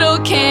a little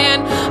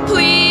can.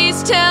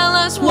 Please tell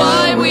us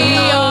why we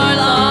are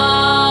lost.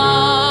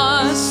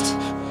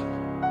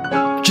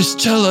 Just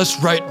tell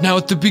us right now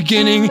at the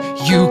beginning,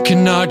 you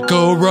cannot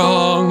go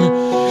wrong.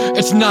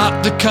 It's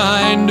not the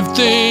kind of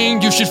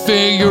thing you should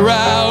figure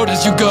out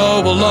as you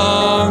go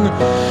along.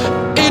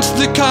 It's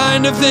the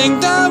kind of thing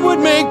that would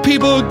make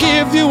people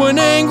give you an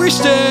angry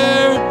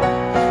stare.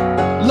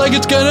 Like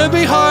it's gonna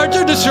be hard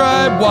to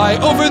describe why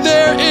over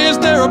there is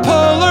there a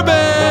polar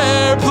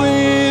bear.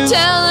 Please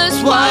Tell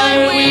us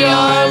why we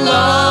are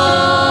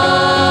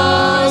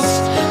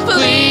lost.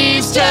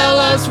 Please tell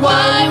us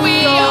why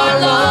we are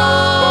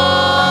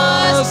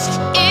lost.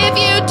 If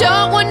you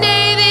don't, one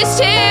day this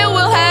tale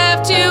will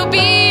have to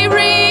be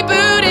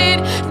rebooted.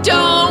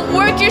 Don't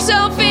work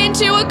yourself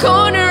into a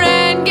corner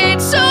and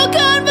get so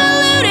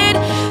convoluted.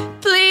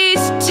 Please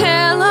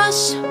tell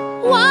us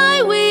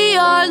why we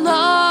are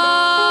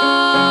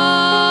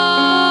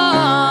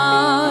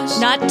lost.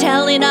 Not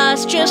telling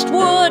us just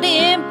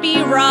wouldn't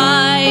be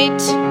right.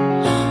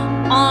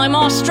 I'm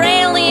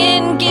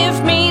Australian,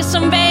 give me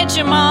some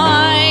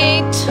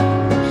Vegemite.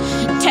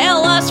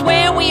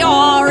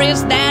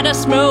 a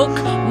smoke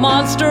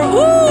monster.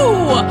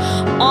 Ooh,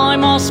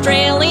 I'm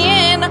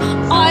Australian.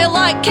 I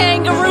like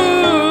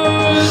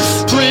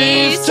kangaroos.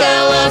 Please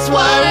tell us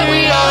why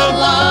we are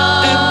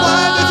lost. And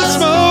why there's a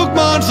smoke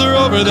monster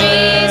over there.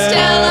 Please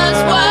tell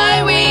us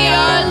why we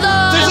are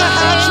lost. There's a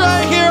hatch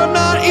right here. I'm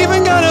not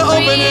even gonna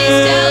open it.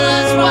 Please tell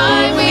us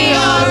why we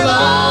are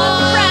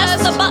lost.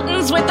 Press the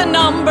buttons with the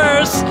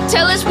numbers.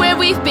 Tell us where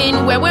we've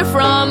been, where we're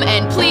from,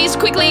 and please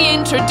quickly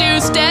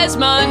introduce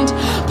Desmond.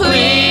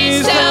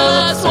 Please tell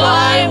us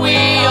why we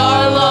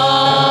are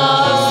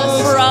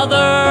lost.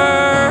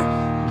 Brother.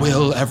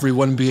 Will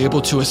everyone be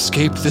able to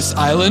escape this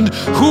island?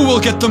 Who will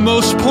get the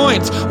most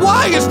points?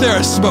 Why is there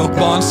a smoke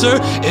monster?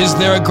 Is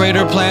there a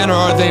greater plan, or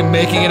are they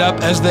making it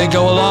up as they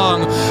go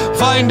along?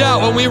 Find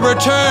out when we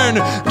return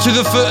to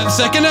the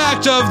second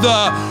act of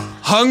the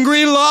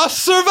Hungry Lost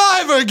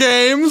Survivor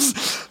Games,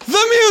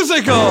 the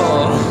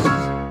musical.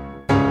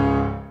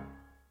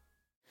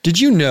 Did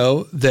you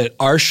know that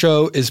our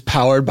show is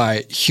powered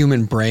by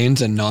human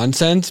brains and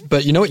nonsense?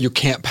 But you know what you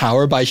can't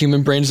power by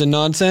human brains and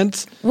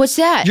nonsense? What's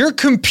that? Your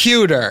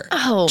computer.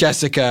 Oh.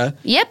 Jessica.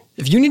 Yep.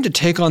 If you need to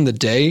take on the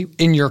day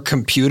in your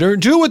computer,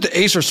 do it with the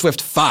Acer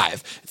Swift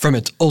 5. From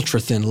its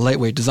ultra-thin,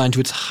 lightweight design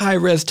to its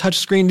high-res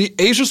touchscreen, the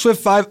Acer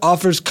Swift 5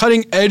 offers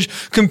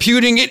cutting-edge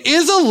computing. It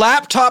is a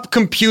laptop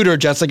computer,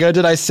 Jessica.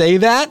 Did I say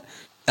that?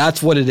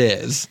 That's what it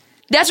is.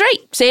 That's right.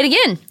 Say it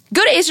again.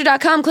 Go to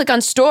Acer.com, click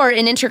on Store,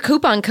 and enter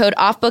coupon code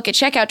OFFBOOK at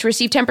checkout to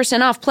receive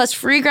 10% off, plus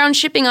free ground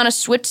shipping on a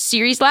Swift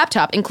Series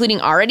laptop,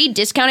 including already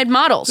discounted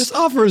models. This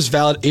offer is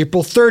valid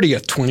April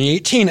 30th,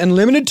 2018, and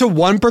limited to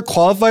one per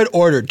qualified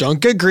order.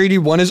 Don't get greedy.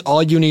 One is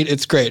all you need.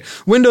 It's great.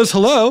 Windows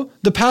Hello.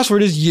 The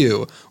password is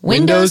you.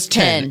 Windows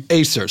 10.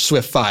 Acer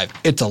Swift 5.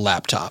 It's a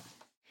laptop.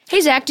 Hey,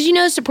 Zach, did you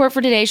know support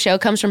for today's show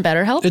comes from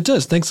BetterHelp? It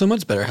does. Thanks so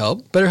much,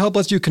 BetterHelp. BetterHelp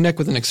lets you connect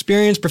with an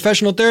experienced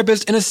professional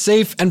therapist in a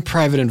safe and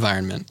private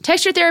environment.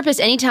 Text your therapist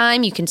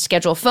anytime. You can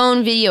schedule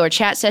phone, video, or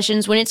chat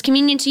sessions when it's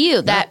convenient to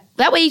you. That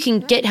way you can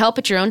get help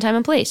at your own time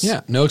and place.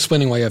 Yeah, no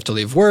explaining why you have to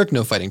leave work,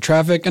 no fighting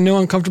traffic, and no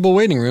uncomfortable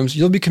waiting rooms.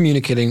 You'll be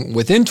communicating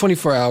within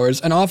 24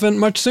 hours and often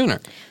much sooner.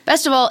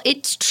 Best of all,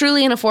 it's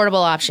truly an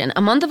affordable option.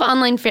 A month of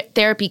online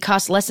therapy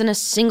costs less than a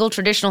single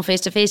traditional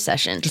face-to-face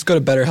session. Just go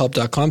to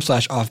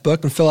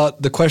betterhelp.com/offbook and fill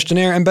out the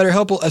questionnaire, and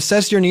BetterHelp will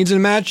assess your needs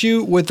and match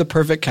you with the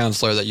perfect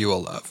counselor that you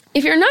will love.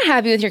 If you're not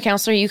happy with your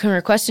counselor, you can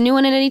request a new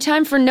one at any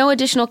time for no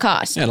additional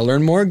cost. Yeah, to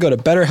learn more, go to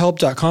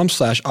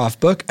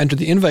betterhelp.com/offbook, enter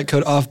the invite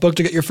code offbook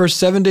to get your first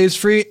 7 days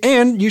free,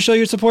 and you show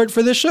your support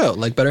for this show,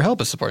 like BetterHelp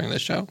is supporting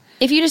this show.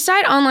 If you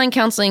decide online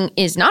counseling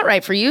is not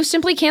right for you,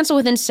 simply cancel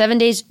within 7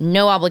 days,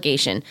 no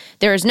obligation.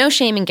 There is no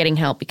shame in getting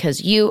help because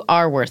you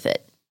are worth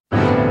it.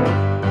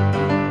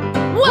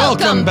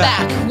 Welcome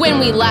back. When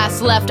we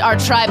last left our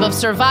tribe of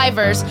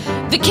survivors,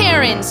 the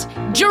Karens,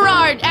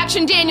 Gerard,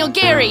 Action Daniel,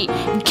 Gary,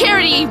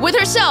 Carity with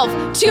herself,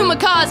 two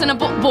macaws, and a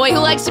boy who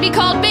likes to be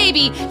called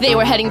Baby, they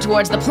were heading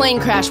towards the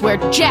plane crash where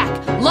Jack,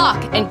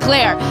 Locke, and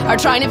Claire are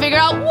trying to figure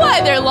out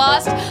why they're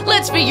lost.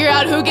 Let's figure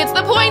out who gets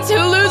the points, who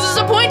loses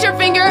a pointer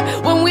finger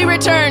when we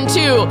return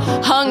to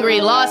Hungry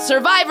Lost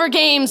Survivor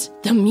Games,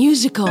 the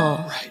musical.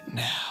 Right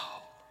now.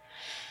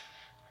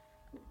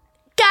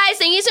 Guys,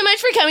 thank you so much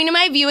for coming to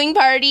my viewing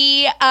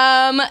party.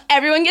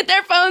 Everyone get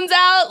their phones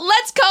out.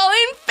 Let's call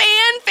in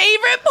fan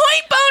favorite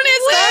point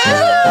bonuses.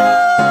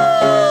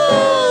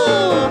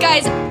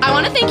 Guys, I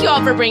want to thank you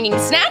all for bringing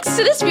snacks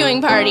to this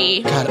viewing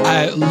party. God,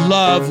 I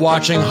love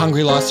watching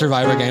Hungry Lost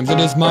Survivor Games.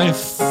 It is my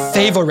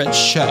favorite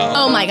show.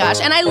 Oh my gosh,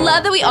 and I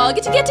love that we all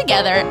get to get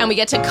together and we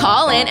get to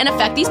call in and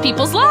affect these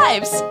people's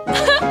lives.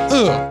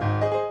 Ooh.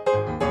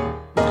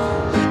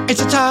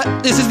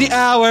 This is the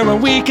hour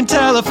when we can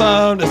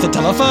telephone. It's the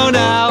telephone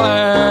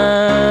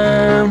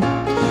hour.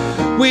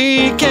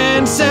 We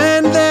can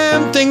send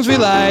them things we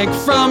like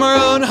from our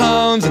own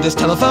homes in this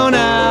telephone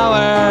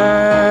hour.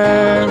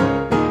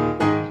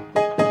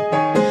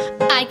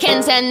 I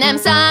can send them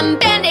some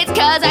Band-Aids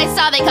cause I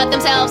saw they cut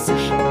themselves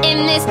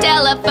in this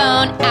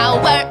telephone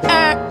hour.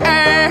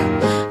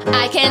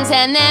 I can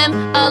send them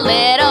a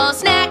little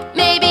snack,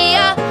 maybe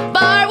a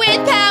bar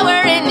with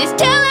power in this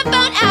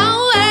telephone hour.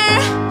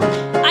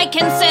 I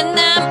can send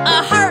them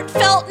a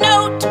heartfelt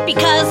note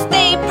because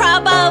they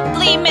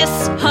probably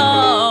miss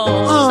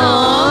home.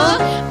 Aww.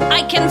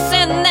 I can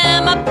send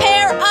them a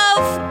pair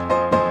of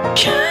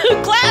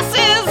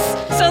glasses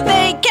so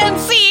they can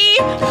see.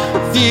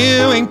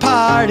 Viewing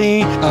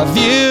party, a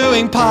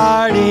viewing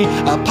party,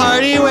 a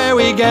party where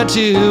we get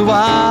to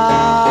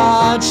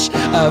watch.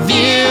 A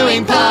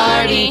viewing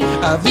party,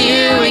 a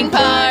viewing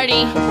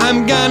party.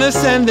 I'm gonna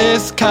send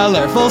this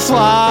colorful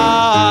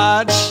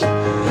swatch.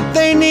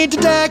 They need to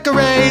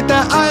decorate,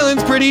 the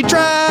island's pretty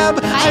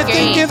drab. I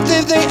think if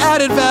they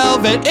added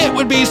velvet, it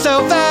would be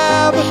so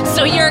fab.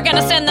 So you're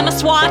gonna send them a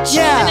swatch,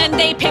 yeah, and then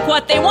they pick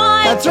what they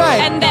want. That's right.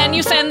 And then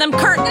you send them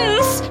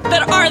curtains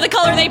that are the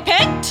color they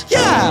picked.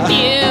 Yeah.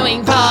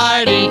 Viewing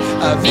party,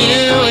 a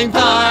viewing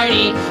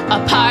party, a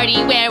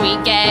party where we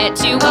get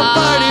to watch. A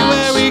party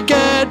where we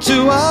get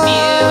to watch.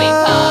 Viewing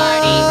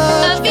party,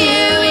 a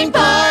viewing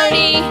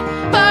party,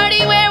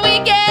 party where we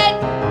get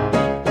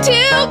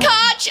to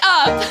catch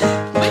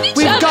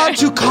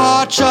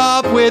catch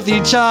up with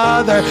each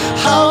other.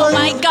 Oh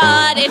my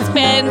god, it's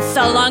been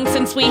so long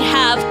since we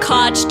have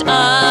caught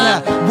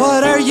up. Yeah,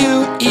 what are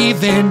you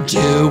even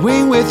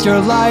doing with your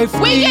life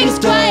these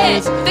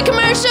days? The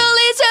commercial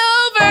is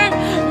over.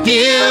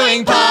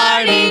 Viewing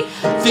party,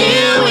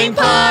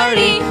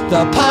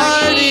 the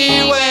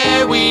party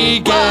where we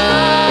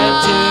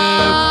get to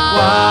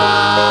watch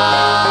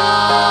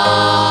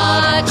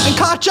and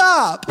catch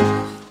up.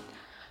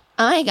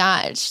 Oh my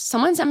gosh,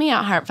 someone sent me a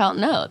heartfelt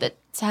note that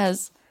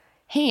says,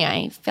 hey,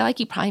 I feel like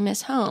you probably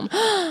miss home.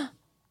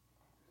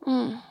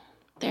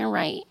 They're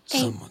right.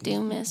 I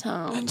do miss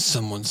home. And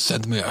someone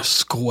sent me a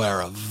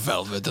square of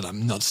velvet and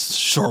I'm not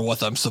sure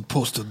what I'm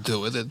supposed to do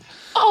with it.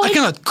 I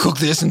cannot cook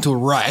this into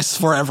rice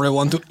for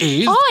everyone to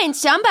eat. Oh, and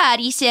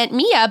somebody sent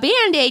me a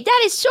Band-Aid.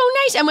 That is so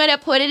nice. I'm going to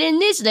put it in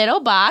this little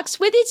box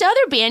with its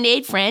other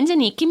Band-Aid friends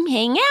and it can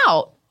hang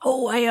out.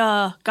 Oh,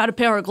 I got a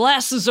pair of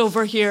glasses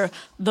over here.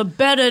 The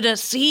better to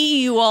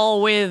see you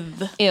all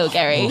with. Ew,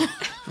 Gary. You're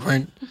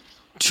wearing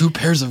 2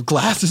 pairs of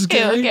glasses,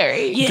 Gary? Ew,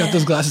 Gary. You got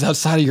those glasses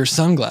outside of your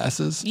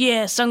sunglasses.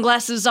 Yeah,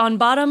 sunglasses on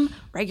bottom,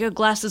 regular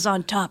glasses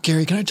on top.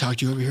 Gary, can I talk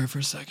to you over here for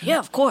a second? Yeah,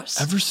 of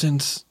course. Ever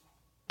since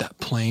that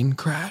plane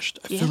crashed,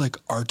 I feel like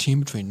our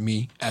team, between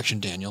me, Action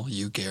Daniel,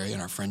 you, Gary,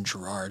 and our friend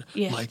Gerard,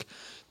 like,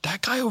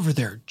 that guy over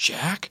there,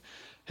 Jack,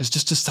 has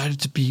just decided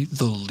to be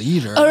the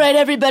leader. All right,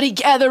 everybody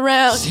gather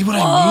around. See what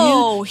I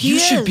mean? You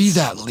should be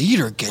that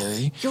leader,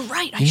 Gary. You're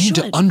right, You need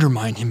to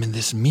undermine him in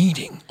this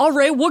meeting. All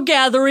right, we're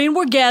gathering.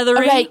 All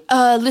right,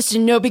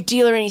 listen, no big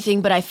deal or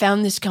anything, but I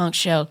found this conch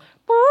shell.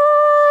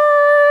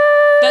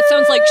 That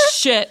sounds like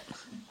shit.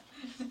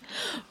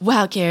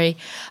 Wow, Gary,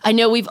 I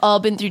know we've all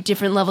been through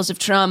different levels of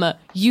trauma.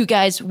 You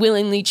guys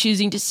willingly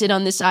choosing to sit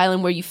on this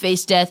island where you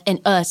face death,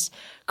 and us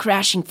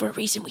crashing for a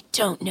reason we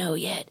don't know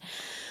yet.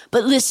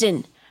 But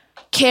listen,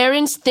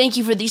 Karens, thank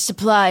you for these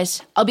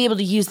supplies. I'll be able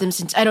to use them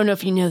since I don't know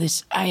if you know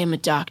this. I am a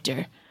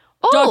doctor.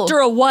 Oh,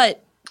 Doctor of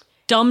what?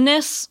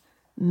 Dumbness?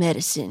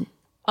 Medicine.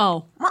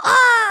 Oh.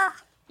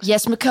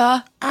 Yes,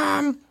 Macaw?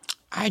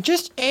 I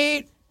just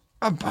ate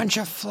a bunch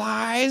of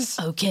flies.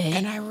 Okay.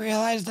 And I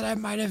realized that I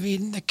might have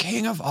eaten the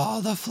king of all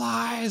the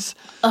flies.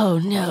 Oh,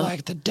 no. Or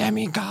like the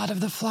demigod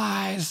of the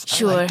flies.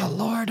 Sure. Or like the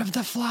lord of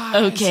the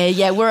flies. Okay,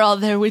 yeah, we're all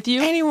there with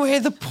you. Anyway,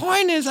 the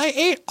point is I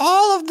ate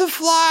all of the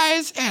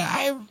flies, and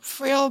I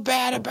feel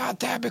bad about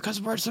that because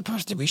we're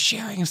supposed to be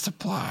sharing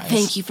supplies.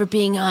 Thank you for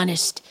being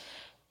honest.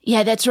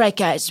 Yeah, that's right,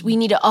 guys. We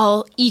need to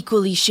all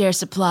equally share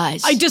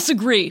supplies. I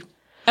disagree.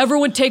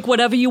 Everyone take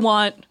whatever you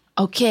want.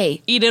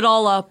 Okay. Eat it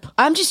all up.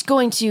 I'm just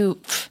going to...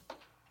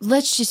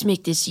 Let's just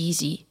make this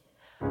easy.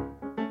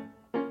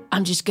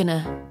 I'm just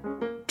gonna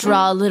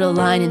draw a little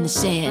line in the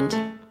sand.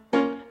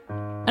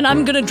 And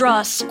I'm gonna draw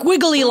a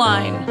squiggly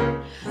line.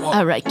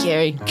 All right,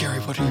 Gary. Gary,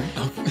 what are you...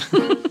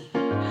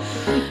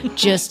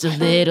 Just a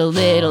little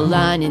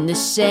line in the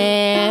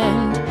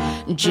sand.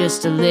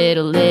 Just a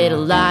little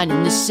line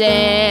in the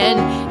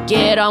sand.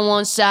 Get on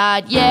one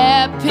side,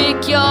 yeah,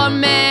 pick your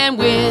man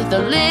with a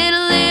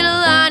little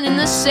line in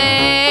the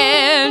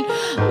sand.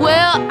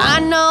 Well, I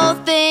know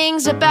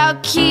things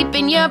about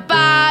keeping your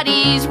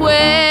bodies well.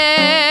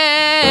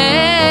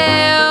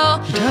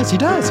 He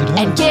does.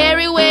 And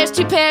Gary wears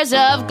 2 pairs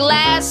of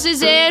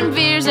glasses and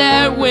veers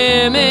at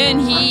women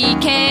he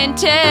can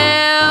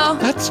tell.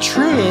 That's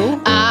true.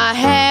 I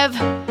have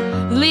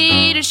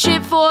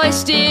leadership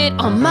foisted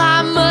on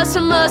my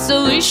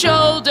muscly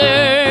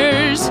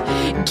shoulders.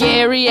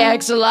 Gary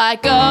acts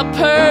like a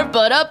perv,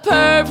 but a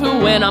perv who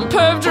went on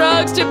perv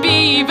drugs to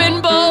be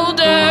even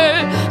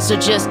bolder. So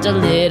just a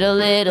little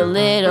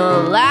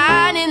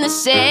line in the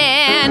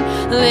sand.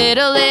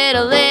 Little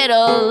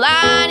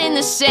line in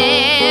the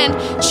sand.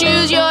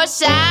 Choose your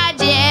side,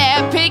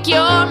 yeah, pick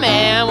your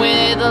man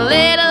with a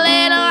little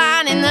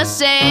line in the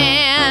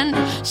sand.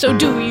 So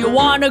do you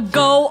want to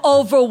go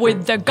over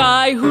with the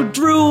guy who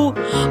drew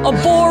a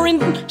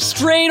boring,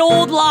 straight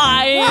old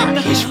line?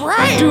 He's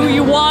right. Do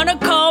you want to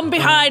come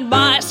behind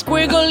my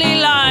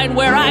squiggly line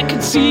where I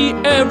can see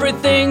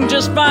everything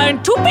just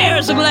fine? 2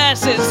 pairs of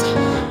glasses.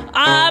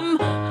 I'm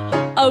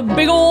a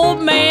big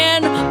old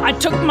man. I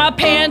took my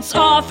pants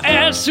off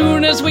as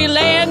soon as we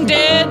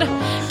landed.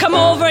 Come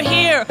over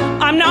here.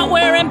 I'm not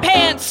wearing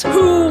pants.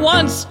 Who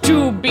wants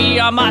to be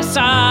on my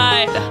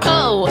side?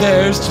 Oh,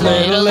 There's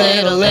little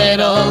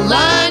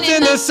lines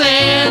in the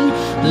sand.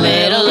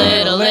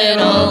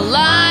 little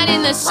line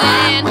in the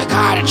sand. We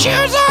gotta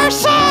choose our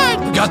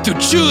side. We got to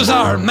choose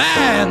our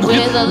man.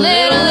 With a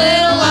little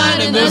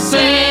line in the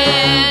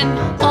sand.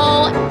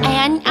 Oh,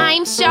 and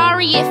I'm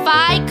sorry if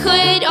I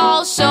could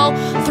also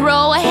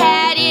throw a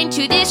hat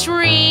into this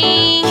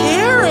ring.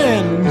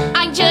 Karen.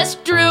 I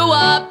just drew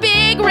a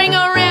big ring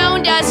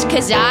around us,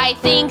 'cause I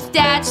think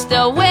that's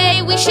the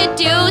way we should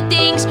do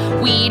things.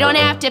 We don't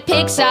have to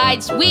pick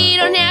sides, we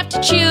don't have to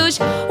choose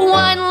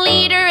one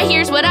leader.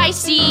 Here's what I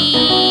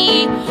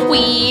see.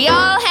 We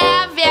all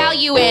have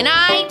value, and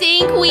I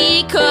think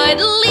we could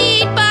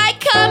lead by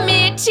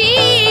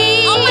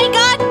committee. Oh my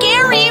god,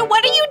 Gary,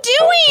 what are you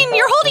doing?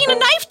 You're holding a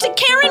knife to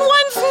Karen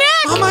One's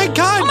neck. Oh my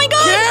God, Oh my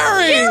god,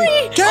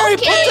 Gary! Gary,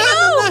 Okay, put down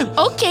the knife.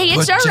 okay,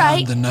 it's Put all down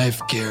right. the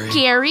knife, Gary.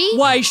 Gary?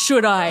 Why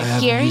should I I?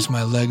 haven't Gary? used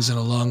my legs in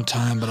a long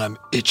time, but I'm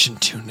itching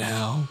to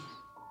now.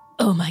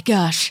 Oh my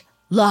gosh.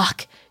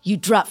 Locke, you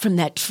dropped from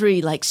that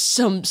tree like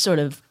some sort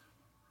of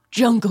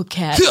jungle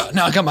cat.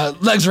 Now I got my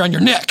legs around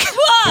your neck.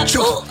 Let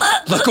go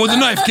of the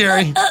knife,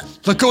 Gary.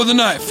 Let go of the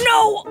knife.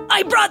 No,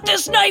 I brought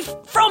this knife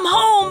from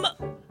home.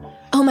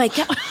 Oh my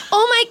god.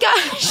 Oh my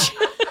gosh.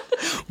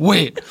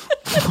 Wait.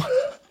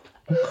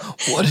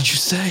 What did you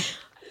say?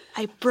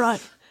 I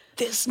brought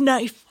this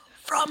knife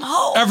from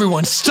home.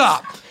 Everyone,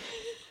 stop.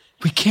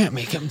 We can't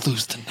make him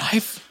lose the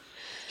knife.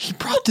 He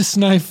brought this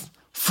knife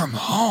from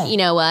home. You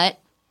know what?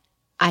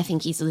 I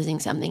think he's losing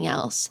something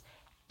else.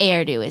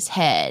 Air to his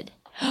head.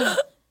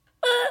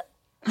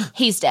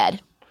 He's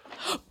dead.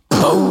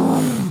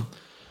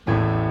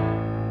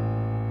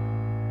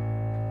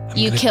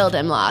 You killed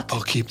him, Locke.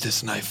 I'll keep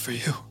this knife for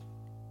you.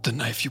 The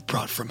knife you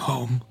brought from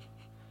home.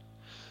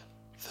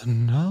 The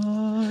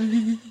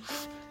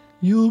knife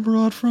you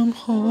brought from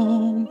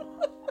home.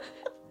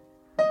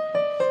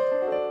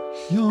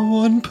 Your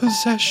one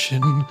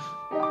possession,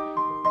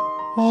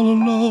 all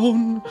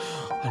alone.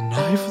 A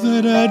knife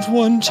that at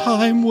one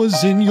time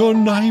was in your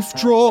knife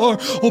drawer,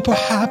 or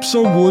perhaps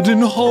a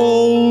wooden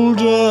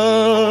holder.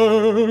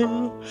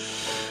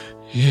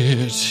 It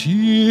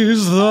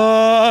is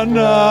the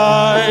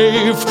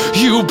knife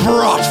you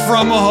brought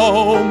from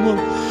home.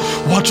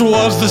 What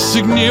was the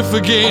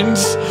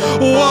significance?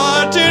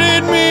 What did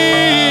it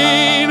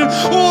mean?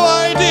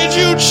 Why did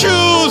you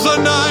choose a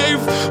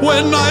knife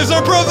when knives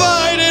are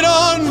provided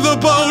on the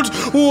boat?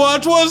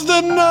 What was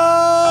the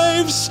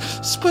knife's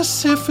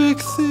specific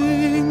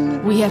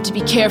thing? We have to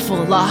be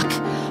careful, Locke.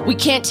 We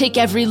can't take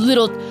every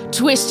little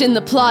twist in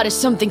the plot as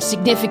something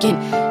significant.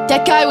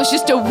 That guy was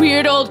just a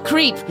weird old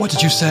creep. What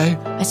did you say?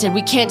 I said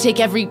we can't take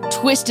every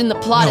twist in the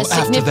plot No, as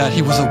after significant. that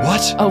he was a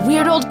what? A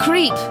weird old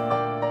creep.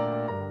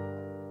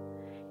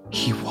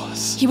 He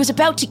was. He was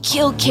about to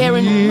kill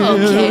Karen.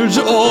 Weird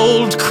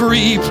old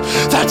creep.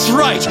 That's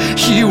right.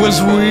 He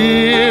was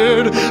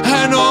weird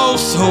and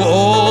also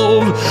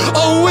old.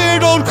 A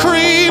weird old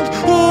creep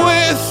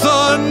with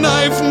a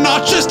knife.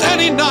 Not just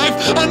any knife.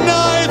 A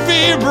knife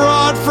he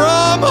brought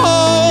from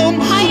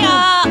home.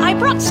 I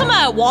brought some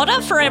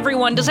water for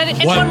everyone. Does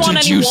anyone What want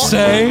did any you water?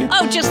 say?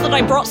 Oh, just that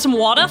I brought some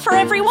water for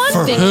everyone.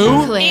 For Thank who?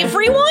 you, Claire.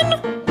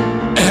 Everyone?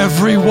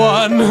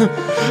 Everyone,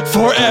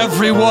 for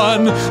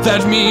everyone,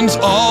 that means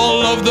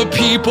all of the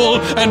people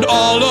and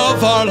all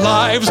of our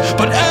lives,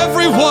 but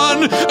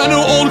everyone and an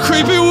old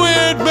creepy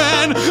weird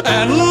man,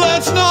 and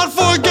let's not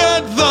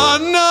forget the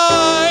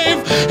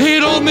knife.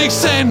 It all makes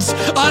sense,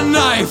 a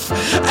knife,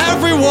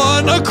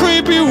 everyone, a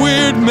creepy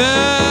weird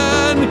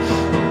man.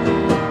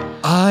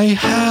 I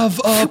have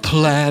a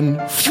plan.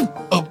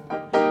 Oh,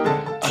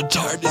 a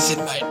dart is in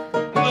my...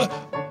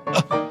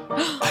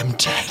 I'm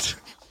dead.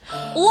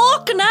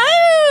 Look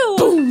now!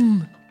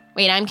 Boom!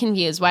 Wait, I'm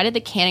confused. Why did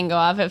the cannon go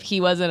off if he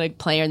wasn't a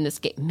player in this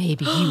game?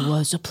 Maybe he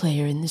was a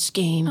player in this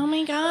game. Oh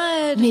my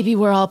god. Maybe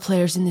we're all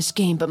players in this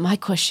game, but my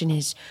question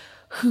is,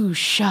 who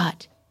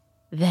shot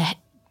that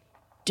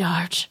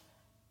dart?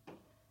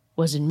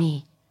 Wasn't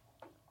me.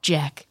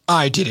 Jack.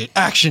 I did it.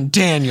 Action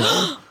Daniel.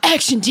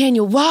 Action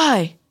Daniel,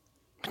 why?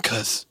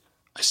 Because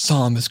I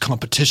saw him as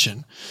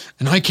competition,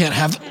 and I can't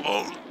have...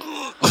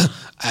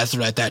 That's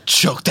right, that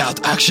choked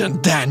out Action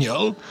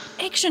Daniel.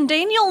 Action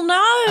Daniel,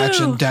 no!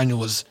 Action Daniel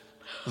was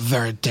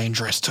very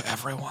dangerous to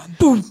everyone.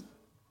 Boom!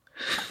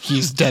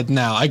 He's dead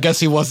now. I guess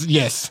he was,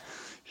 yes.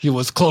 He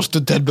was close to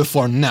dead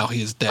before, now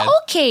he is dead.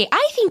 Okay,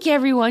 I think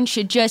everyone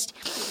should just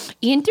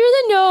in through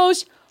the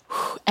nose,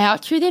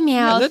 out through the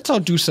Yeah, mouth. let's all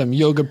do some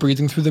yoga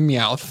breathing through the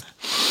mouth.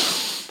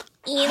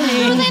 In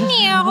through the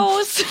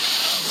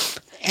nose.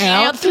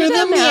 Out through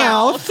the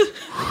mouth.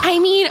 I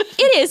mean,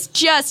 it has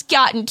just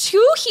gotten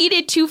too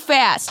heated too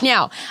fast.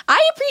 Now,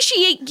 I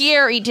appreciate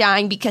Gary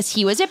dying because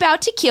he was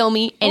about to kill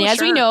me, and as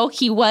we know,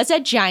 he was a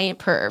giant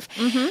perv.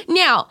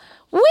 Now,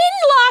 when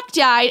Locke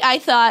died, I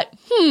thought,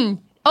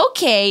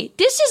 okay,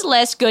 this is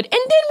less good. And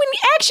then when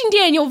Action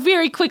Daniel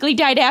very quickly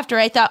died after,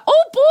 I thought,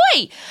 oh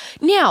boy.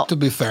 Now, To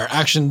be fair,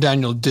 Action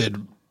Daniel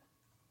did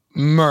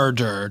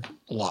murder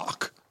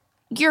Locke.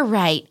 you're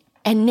right.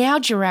 And now,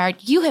 Gerard,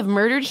 you have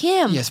murdered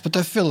him. Yes, but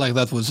I feel like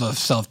that was a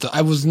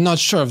I was not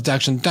sure if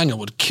Action Daniel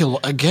would kill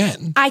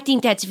again. I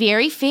think that's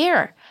very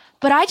fair.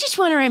 But I just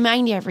want to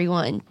remind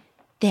everyone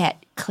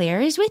that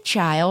Claire is with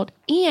child,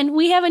 and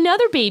we have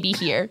another baby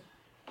here.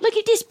 Look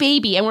at this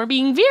baby, and we're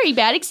being very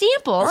bad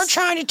examples.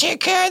 Trying to take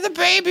care of the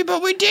baby,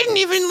 but we didn't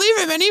even leave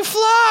him any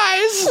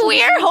flies.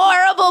 We're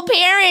horrible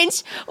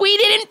parents. We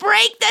didn't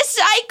break the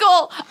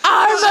cycle.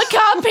 Our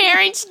macabre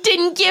parents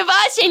didn't give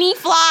us any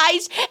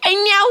flies, and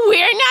now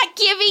we're not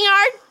giving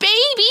our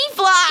baby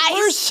flies.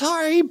 We're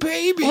sorry,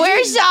 baby.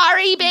 We're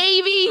sorry,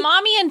 baby.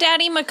 Mommy and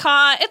Daddy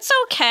Macaw, it's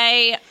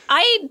okay.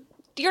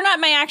 You're not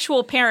my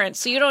actual parents,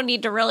 so you don't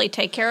need to really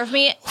take care of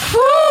me.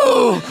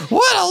 Whew,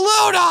 what a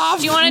load off.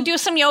 Do you want to do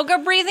some yoga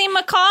breathing,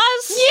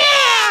 macaws?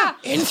 Yeah!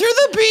 In through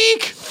the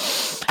beak.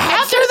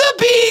 Out through the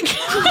beak.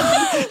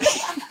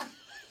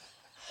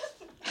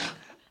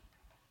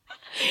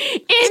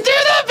 In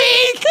through the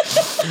beak.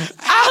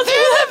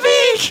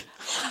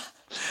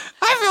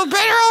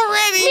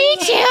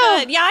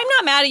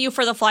 you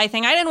for the fly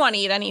thing. I didn't want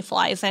to eat any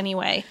flies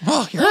anyway.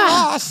 Oh, you're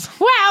lost.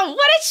 Wow,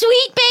 what a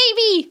sweet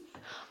baby.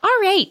 All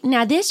right,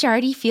 now this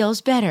already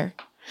feels better.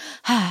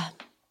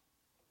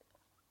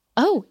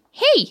 Oh,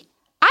 hey,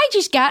 I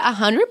just got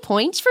 100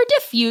 points for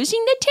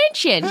diffusing the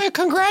tension.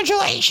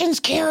 Congratulations,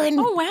 Karen.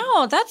 Oh,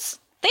 wow. That's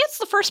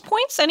the first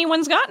points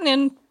anyone's gotten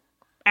in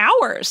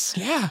hours.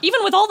 Yeah.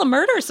 Even with all the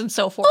murders and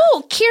so forth.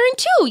 Oh, Karen,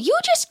 too. You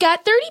just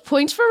got 30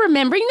 points for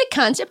remembering the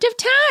concept of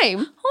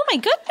time. Oh, my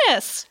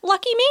goodness.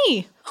 Lucky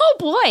me. Oh,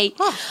 boy.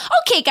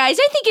 Okay, guys,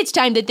 I think it's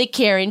time that the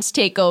Karens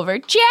take over.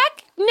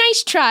 Jack,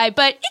 nice try,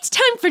 but it's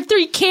time for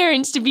 3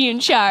 Karens to be in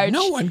charge.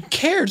 No one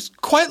cares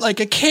quite like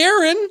a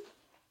Karen.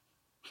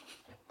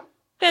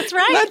 That's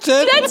right. That's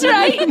it. That's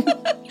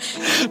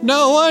right.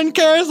 No one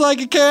cares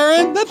like a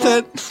Karen. That's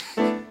it.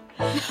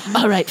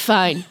 All right,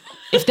 fine.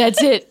 If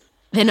that's it,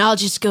 then I'll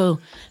just go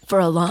for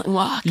a long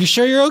walk. You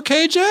sure you're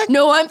okay, Jack?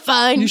 No, I'm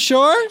fine. You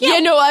sure? Yeah,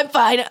 no, I'm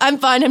fine. I'm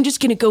fine. I'm just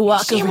going to go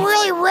walk You seem over.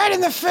 really red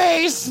in the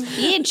face.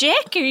 Yeah,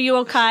 Jack, are you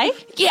okay?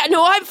 Yeah,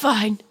 no, I'm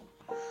fine.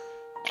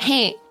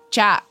 Hey,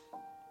 Jack,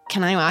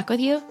 can I walk with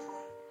you?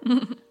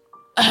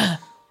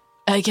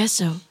 I guess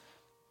so.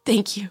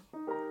 Thank you.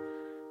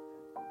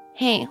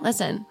 Hey,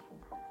 listen.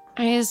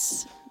 I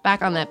was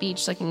back on that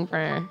beach looking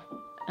for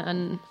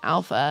an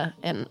alpha,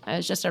 and I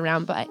was just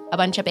around by a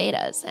bunch of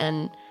betas,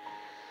 and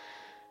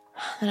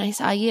then I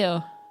saw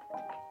you.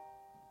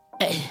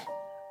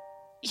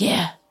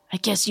 Yeah, I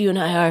guess you and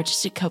I are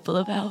just a couple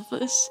of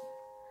alphas.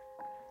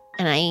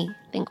 And I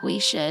think we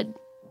should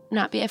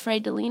not be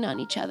afraid to lean on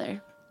each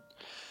other.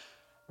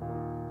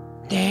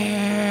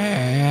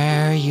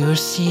 There you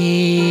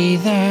see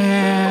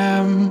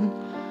them,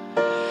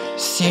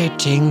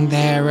 sitting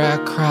there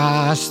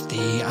across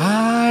the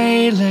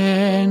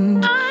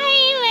island.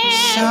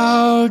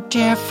 So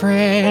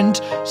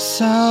different,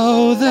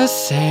 so the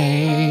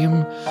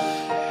same.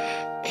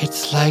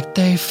 It's like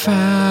they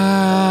found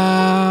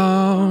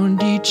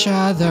each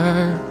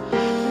other.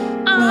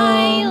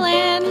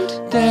 Island.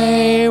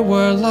 They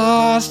were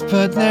lost,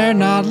 but they're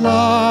not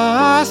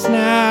lost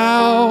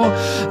now.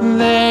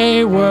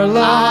 They were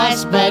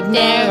lost, but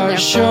they're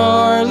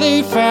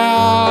surely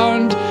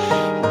found.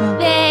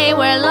 They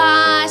were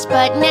lost,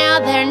 but now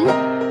they're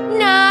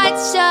not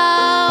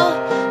so.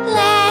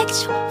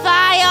 Let's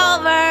fly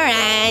over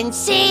and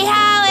see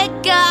how it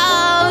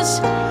goes.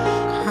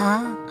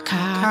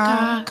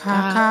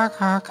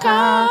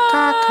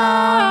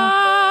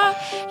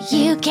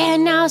 You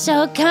can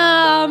also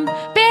come,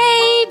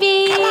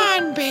 baby. Come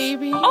on,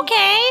 baby.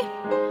 Okay.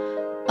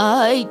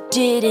 I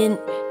didn't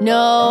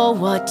know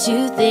what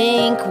to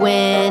think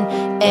when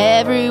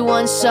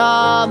everyone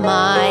saw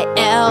my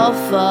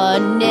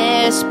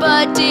alpha-ness,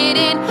 but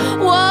didn't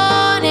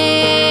want it.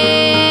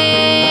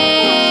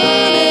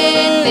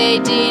 They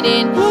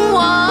didn't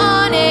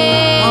want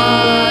it.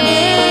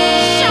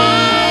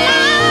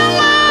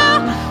 Sha-la-la.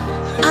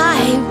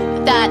 I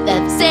thought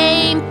the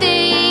same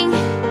thing,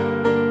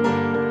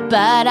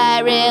 but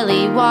I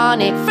really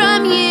want it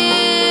from you.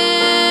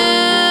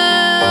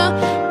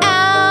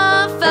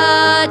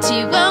 Alpha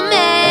to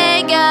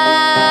Omega,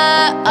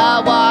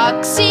 I'll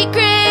walk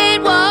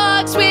secret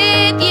walks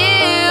with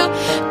you,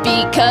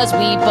 because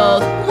we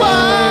both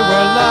want. They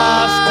were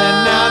lost and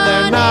now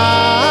they're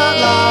not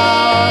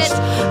lost.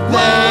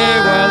 They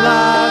were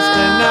lost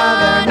and now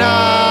they're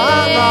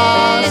not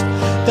lost.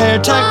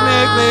 They're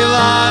technically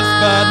lost,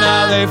 but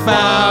now they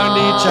found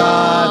each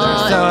other,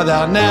 so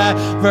they'll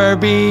never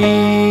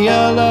be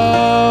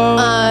alone.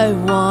 I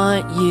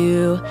want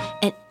you,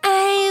 and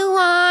I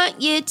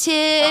want you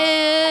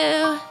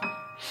too.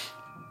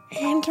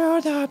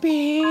 Into the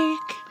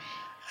beak,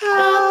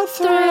 out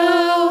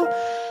through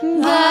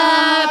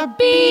The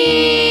beak.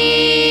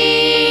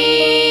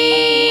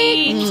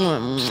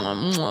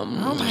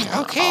 Oh my,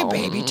 okay,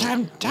 baby,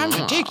 time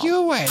to take you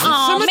away.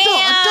 Aw, Some man.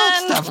 adult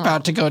stuff's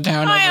about to go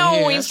down I over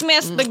here. always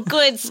miss the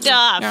good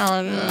stuff.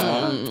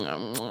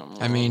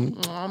 I mean,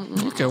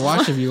 you can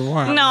watch if you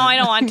want. No, I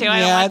don't want to. I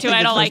don't Yeah, want to. think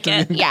I don't it's like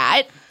supposed to it.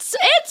 Yeah,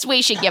 it's.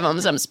 We should give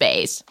them some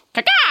space.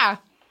 Caca!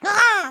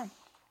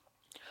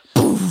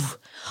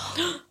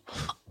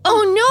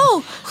 Oh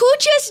no! Who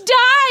just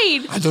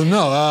died? I don't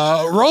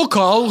know. Roll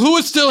call. Who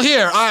is still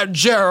here?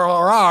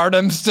 Gerard,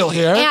 I'm still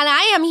here. And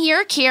I am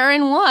here,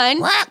 Karen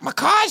 1. Whack,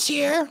 Macaw's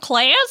here.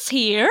 Claire's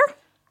here.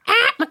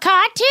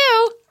 Macaw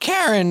 2.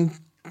 Karen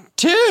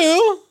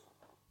 2.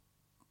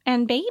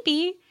 And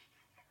baby.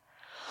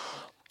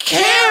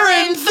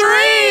 Karen 3.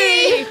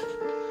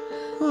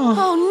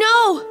 Oh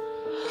no!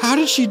 How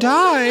did she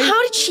die?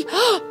 How did she...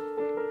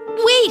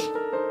 Wait!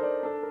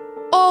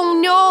 Oh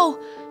no!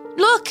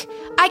 Look!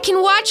 I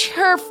can watch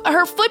her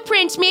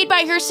footprints made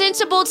by her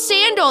sensible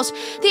sandals.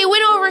 They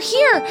went over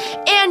here,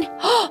 and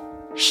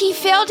she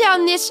fell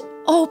down this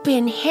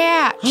open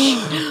hatch.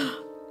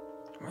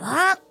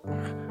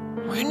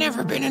 We've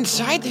never been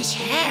inside this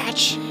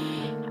hatch.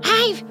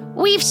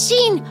 We've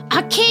seen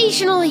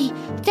occasionally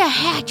the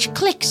hatch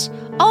clicks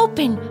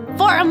open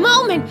for a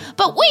moment,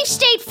 but we've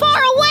stayed far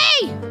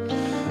away.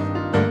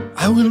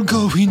 I will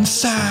go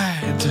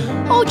inside.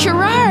 Oh,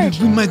 Gerard.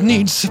 We might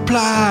need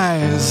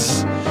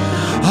supplies.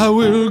 I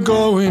will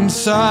go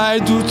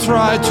inside to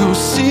try to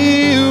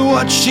see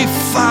what she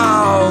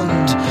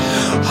found.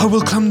 I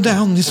will come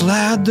down this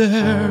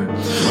ladder.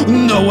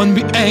 No one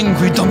be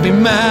angry, don't be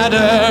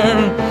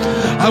madder.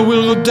 I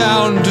will go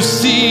down to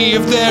see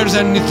if there's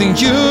anything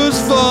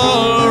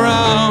useful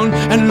around,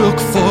 and look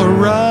for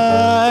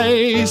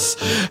rice,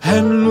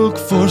 and look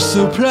for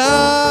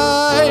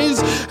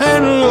supplies,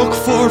 and look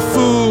for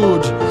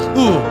food.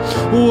 Ooh,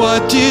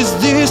 what is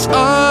this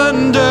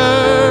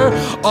under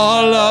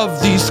all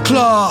of these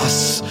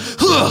cloths?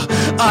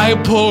 I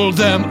pull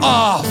them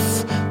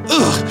off.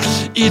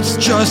 It's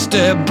just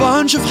a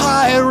bunch of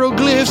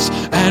hieroglyphs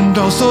and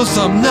also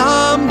some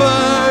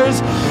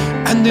numbers.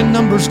 And the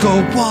numbers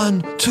go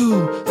 1,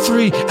 2,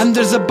 3, and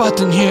there's a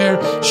button here.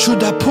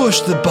 Should I push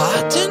the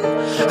button?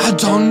 I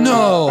don't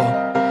know.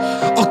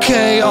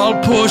 Okay, I'll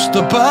push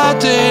the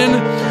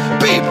button.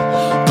 Beep!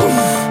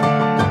 Poof!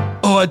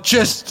 Oh, I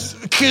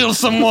just killed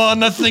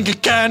someone. I think a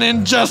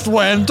cannon just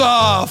went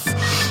off.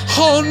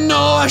 Oh no,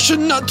 I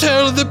should not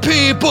tell the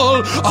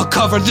people. I'll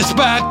cover this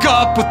back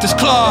up with this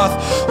cloth.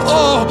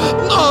 Oh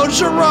no,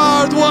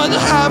 Gerard, what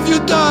have you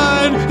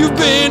done? You've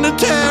been a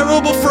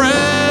terrible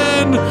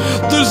friend.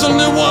 There's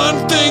only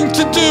one thing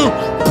to do.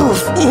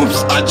 Poof,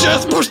 oops, I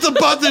just pushed the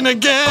button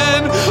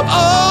again.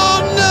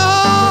 Oh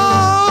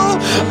no,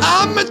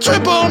 I'm a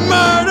triple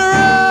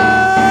murderer.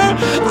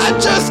 I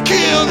just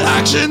killed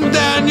Action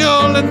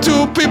Daniel and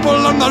 2 people,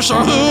 I'm not sure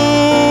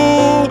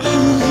who.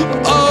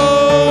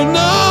 Oh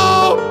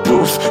no,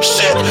 poof,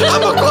 shit,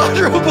 I'm a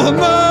quadruple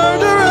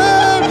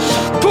murderer.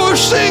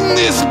 Pushing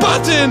this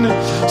button,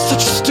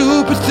 such a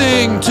stupid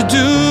thing to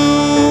do.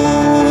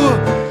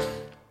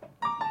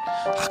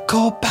 I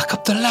go back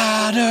up the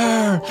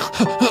ladder,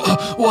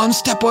 one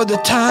step at a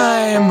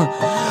time.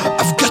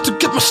 I've got to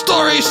get my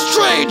story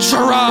straight,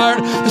 Gerard.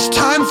 It's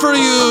time for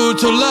you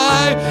to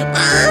lie.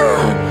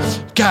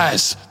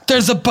 Guys,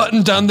 there's a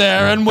button down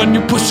there, and when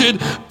you push it,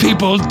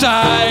 people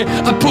die.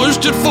 I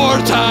pushed it 4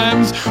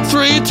 times,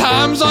 3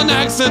 times on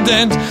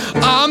accident.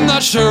 I'm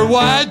not sure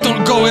why.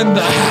 Don't go in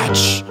the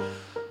hatch.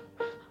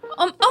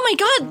 Oh my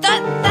god,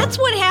 that's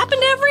what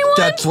happened to everyone?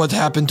 That's what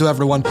happened to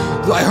everyone.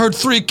 I heard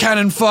 3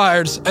 cannon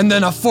fires, and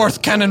then a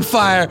 4th cannon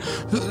fire.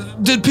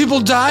 Did people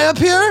die up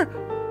here?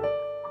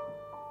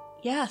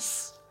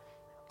 Yes.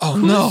 Oh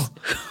no.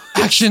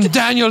 Action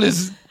Daniel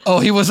is... Oh,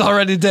 he was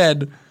already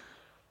dead.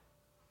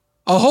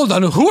 Oh, hold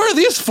on. Who are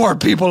these 4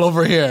 people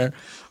over here?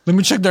 Let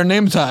me check their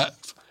name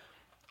tags.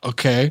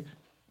 Okay.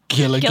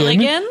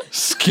 Gilligan.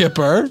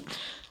 Skipper.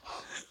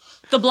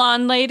 The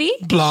blonde lady.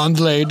 Blonde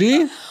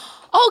lady.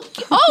 Oh,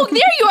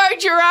 there you are,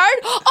 Gerard.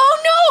 Oh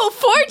no,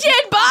 4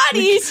 dead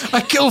bodies.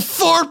 I killed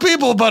 4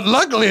 people, but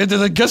luckily I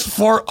didn't guess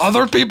 4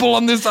 other people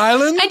on this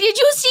island. And did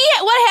you see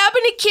what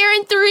happened to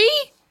Karen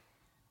 3?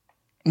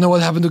 No,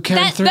 what happened to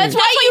Karen 3? That's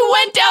why you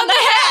went down the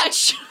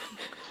hatch.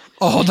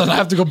 Oh, hold on, I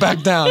have to go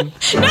back down.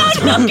 No,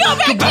 go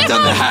back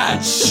down the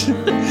hatch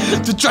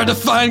to try to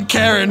find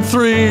Karen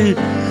 3.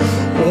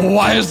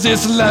 Why is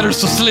this ladder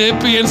so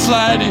slippy and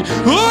slidey?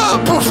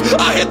 Oh, poof,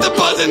 I hit the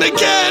button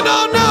again.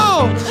 Oh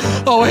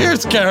no! Oh,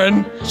 here's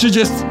Karen. She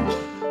just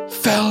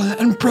fell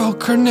and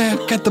broke her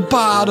neck at the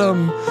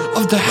bottom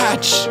of the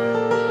hatch.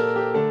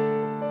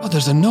 Oh,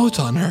 there's a note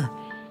on her.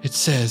 It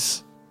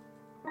says...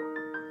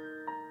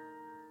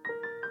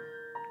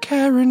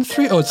 Karen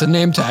 3. Oh, it's a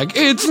name tag.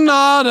 It's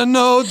not a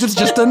note. It's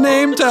just a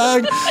name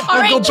tag. All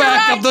right, go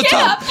back up the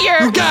top.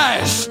 You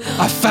guys,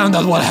 I found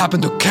out what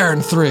happened to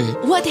Karen 3.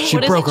 She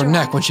broke her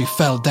neck when she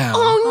fell down.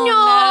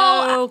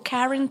 Oh no,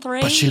 Karen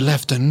 3. But she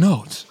left a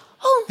note.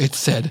 Oh. It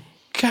said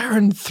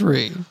Karen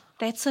 3.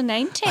 That's a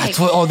name tag.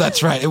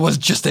 That's right. It was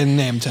just a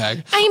name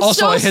tag.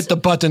 I hit the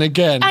button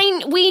again.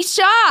 We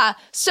saw.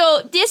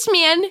 So this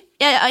man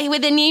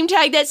with a name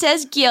tag that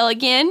says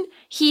Gilligan,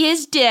 he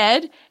is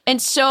dead. And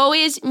so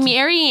is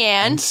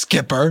Marianne. And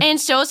Skipper.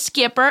 And so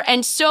Skipper.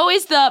 And so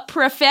is the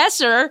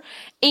professor.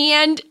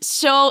 And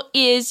so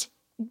is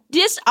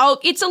this. Oh,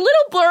 it's a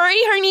little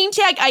blurry, her name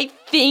tag. I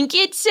think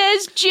it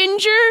says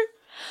Ginger.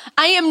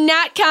 I am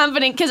not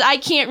confident because I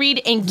can't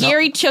read, and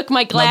Gary took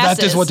my glasses.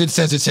 No, that is what it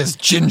says. It says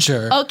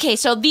Ginger. Okay,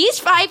 so these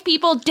 5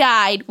 people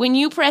died when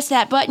you pressed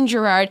that button,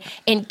 Gerard,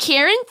 and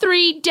Karen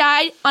 3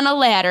 died on a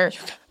ladder.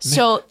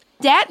 So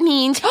that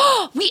means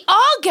we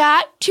all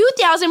got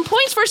 2,000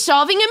 points for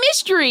solving a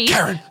mystery.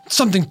 Karen,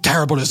 something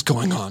terrible is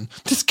going on.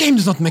 This game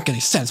does not make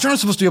any sense. You're not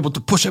supposed to be able to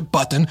push a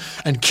button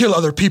and kill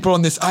other people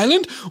on this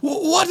island.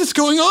 What is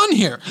going on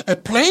here? A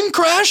plane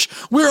crash?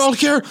 We're all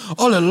here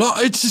all alone.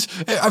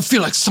 I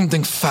feel like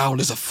something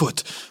foul is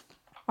afoot.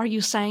 Are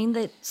you saying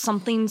that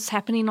something's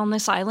happening on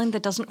this island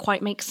that doesn't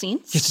quite make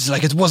sense? Yes, it's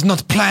like it was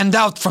not planned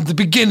out from the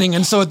beginning,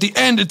 and so at the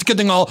end it's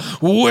getting all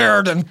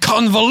weird and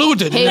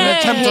convoluted in an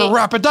attempt to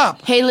wrap it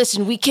up. Hey,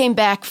 listen, we came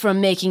back from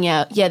making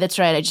out. Yeah, that's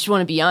right. I just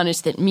want to be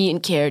honest that me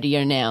and Carity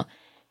are now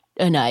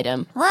an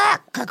item.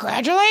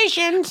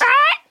 Congratulations.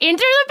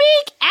 Into the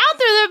beak, out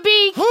through the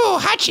beak. Ooh,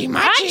 hachi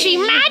machi. Hachi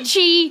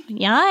machi.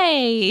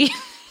 Yay.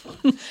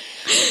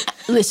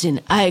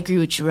 Listen, I agree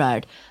with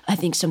Gerard. I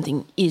think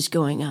something is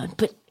going on.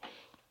 But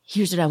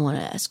here's what I want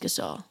to ask us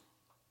all.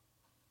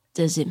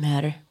 Does it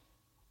matter?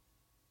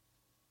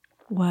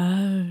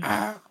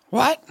 Whoa.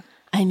 What?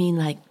 I mean,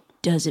 like,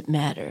 does it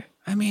matter?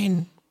 I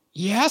mean,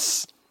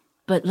 yes.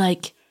 But,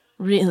 like,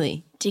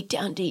 really, dig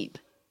down deep.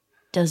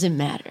 Does it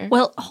matter?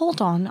 Well,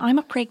 hold on. I'm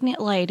a pregnant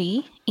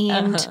lady,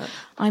 and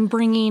I'm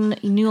bringing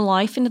new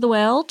life into the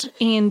world.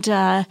 And,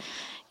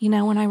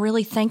 when I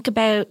really think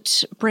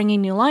about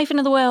bringing new life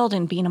into the world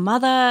and being a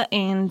mother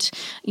and,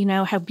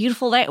 how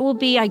beautiful that will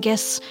be, I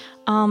guess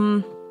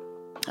I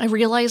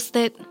realized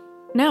that,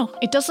 no,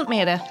 it doesn't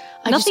matter.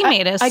 Nothing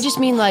matters. I just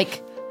mean,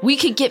 like, we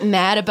could get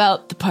mad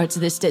about the parts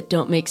of this that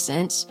don't make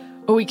sense,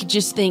 or we could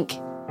just think,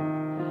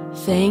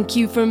 thank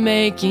you for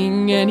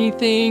making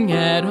anything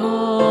at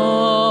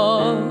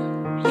all.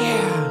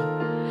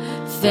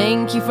 Yeah.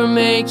 Thank you for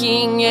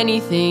making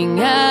anything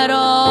at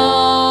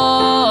all.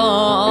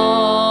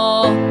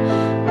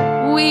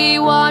 We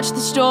watched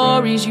the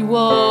stories you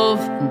wove,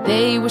 and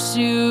they were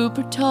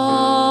super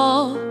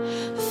tall.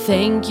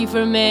 Thank you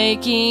for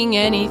making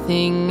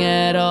anything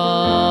at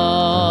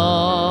all.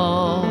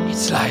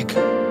 It's like,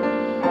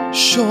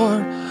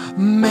 sure,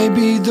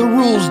 maybe the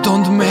rules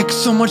don't make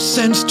so much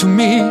sense to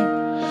me,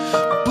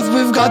 but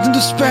we've gotten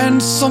to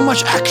spend so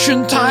much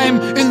action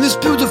time in this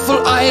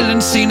beautiful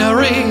island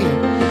scenery.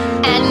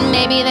 And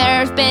maybe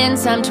there's been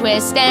some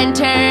twists and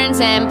turns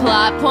and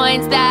plot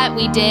points that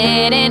we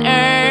didn't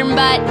earn,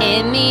 but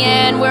in the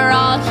end we're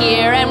all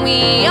here and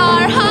we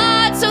are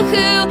hot, so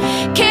who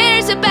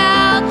cares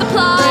about the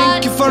plot?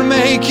 Thank you for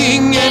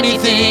making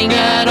anything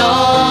at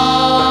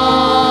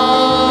all.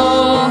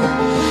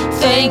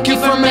 Thank you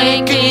for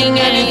making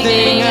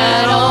anything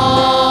at all.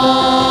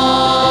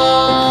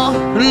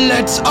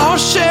 Let's all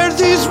share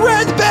these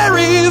red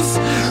berries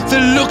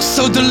that look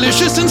so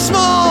delicious and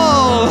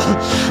small.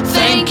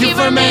 Thank you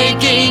for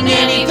making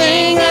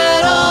anything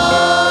at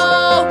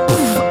all.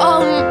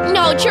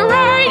 No,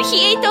 Gerard,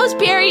 he ate those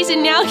berries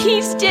and now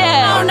he's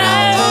dead. Oh no,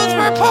 those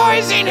were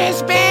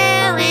poisonous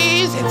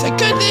berries. It's a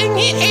good thing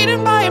he ate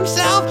them by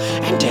himself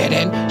and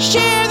didn't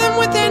share them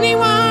with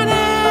anyone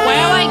else.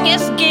 Well, I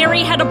guess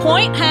Gary had a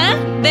point, huh?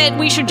 That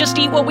we should just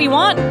eat what we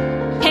want.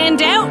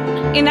 Hand out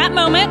in that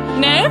moment,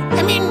 no?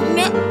 I mean,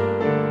 no.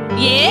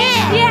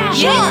 Yeah,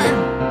 Sure.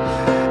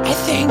 I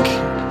think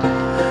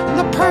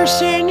the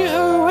person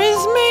who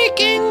is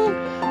making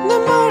the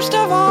most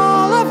of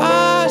all of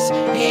us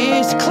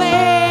is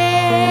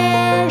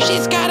Claire.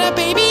 She's got a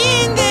baby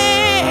in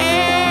there.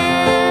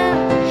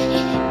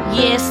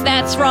 Yes,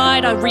 that's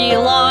right, I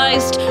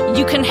realized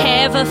you can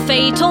have a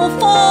fatal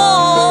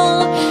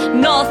fall.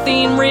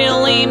 Nothing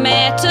really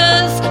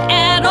matters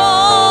at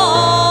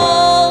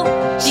all.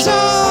 So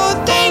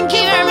thank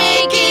you for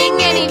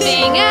making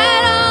anything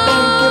at all.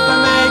 Thank you for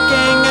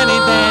making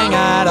anything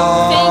at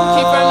all. Thank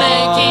you for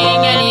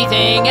making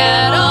anything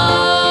at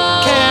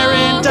all.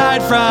 Karen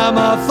died from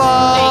a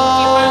fall. Thank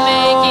you for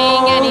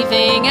making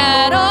anything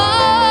at all.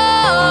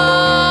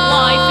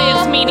 Life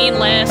is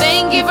meaningless.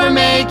 Thank you for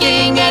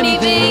making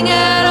anything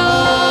at all.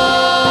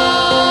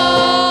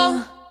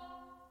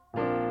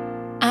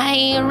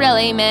 I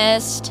really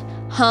missed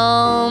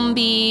home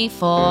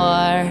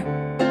before,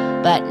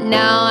 but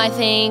now I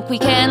think we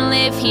can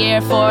live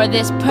here for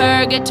this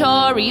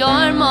purgatory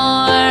or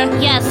more.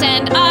 Yes,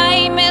 and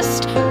I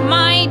missed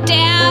my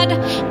dad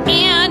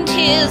and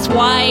his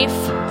wife,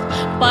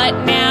 but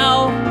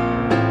now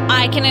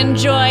I can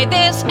enjoy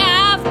this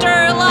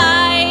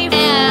afterlife.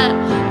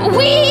 And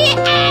we,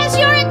 as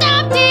your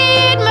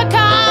adopted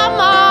macaw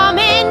mom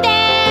and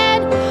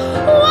dad,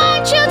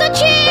 want you to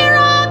cheer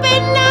up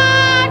and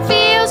not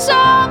feel so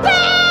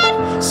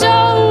bad. So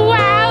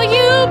while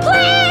you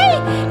play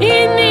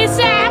in this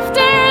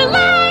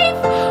afterlife,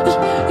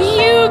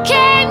 you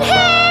can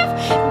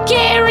have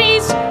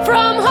Gary's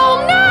from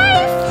home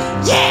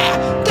knife.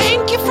 Yeah,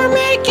 thank you for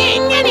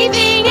making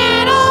anything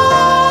at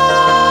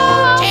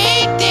all.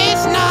 Take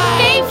this knife.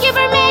 Thank you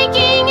for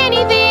making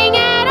anything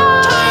at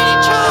all. Tiny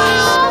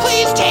child,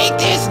 please take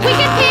this knife. We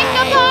can pick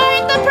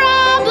apart the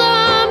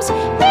problems,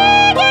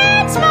 big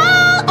and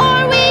small,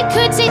 or we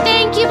could say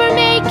thank you for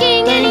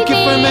making Thank you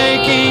for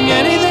making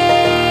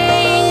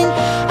anything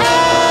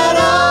at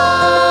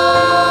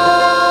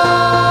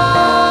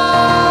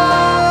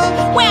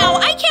all. Wow,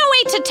 I can't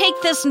wait to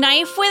take this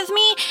knife with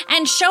me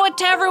and show it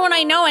to everyone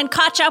I know and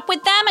catch up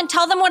with them and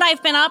tell them what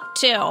I've been up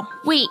to.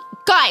 Wait,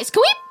 guys,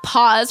 can we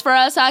pause for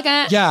a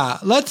second? Yeah,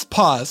 let's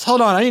pause.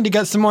 Hold on, I need to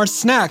get some more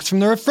snacks from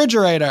the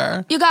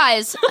refrigerator. You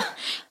guys,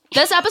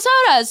 this episode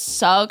is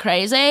so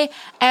crazy.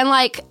 And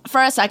like,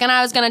 for a second,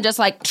 I was gonna just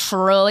like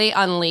truly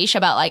unleash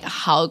about like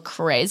how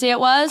crazy it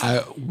was.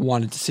 I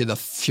wanted to see the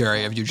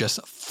fury of you just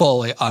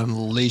fully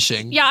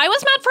unleashing. Yeah, I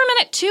was mad for a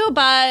minute too,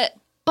 but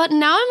But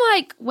now I'm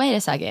like, wait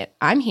a second,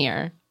 I'm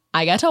here.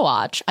 I get to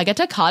watch. I get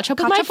to catch up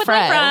with my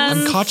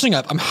friends. I'm catching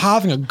up. I'm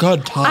having a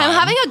good time. I'm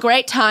having a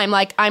great time.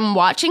 Like, I'm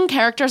watching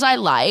characters I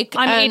like.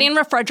 I'm and eating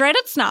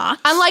refrigerated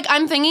snacks.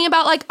 I'm thinking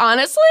about, like,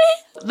 honestly,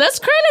 this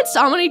created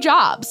so many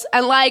jobs.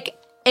 And, like,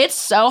 it's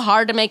so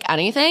hard to make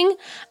anything.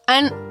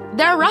 And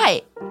they're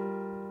right.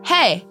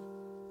 Hey,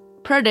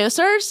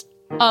 producers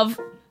of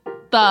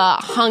the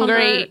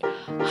Hungry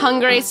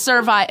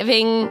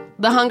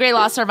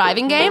Lost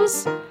Surviving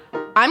games,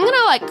 I'm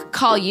gonna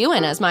call you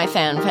in as my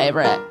fan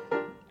favorite.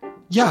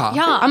 Yeah.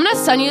 I'm gonna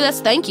send you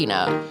this thank you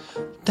note.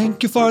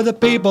 Thank you for the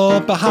people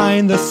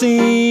behind the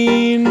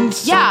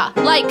scenes. Yeah,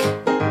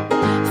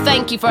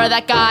 thank you for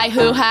that guy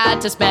who had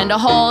to spend a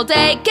whole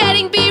day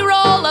getting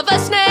B-roll of a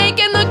snake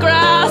in the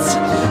grass.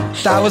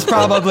 That was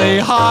probably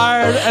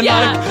hard. And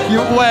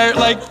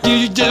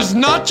there's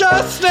not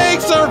just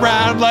snakes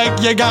around.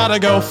 You gotta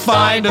go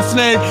find a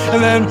snake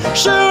and then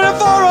shoot it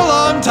for a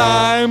long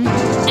time.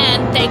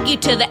 And thank you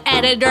to the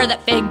editor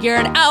that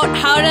figured out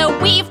how to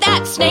weave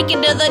that snake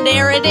into the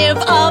narrative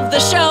of the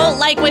show.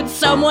 Like when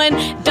someone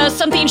does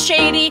something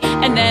shady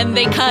and then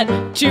they cut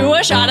to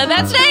a shot of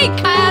that snake.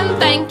 And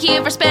thank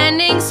you for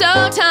spending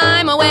so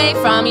time away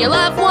from your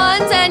loved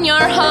ones and your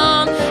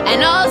home.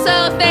 And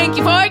also thank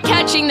you for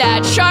catching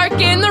that shark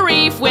in the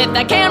reef with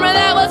that camera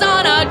that was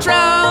on a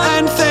drone.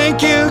 And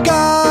thank you,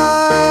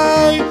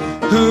 guy,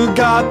 who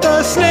got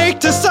the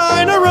snake to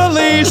sign a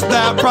release.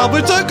 That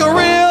probably took a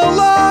real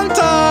long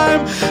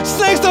time.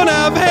 Snakes don't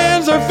have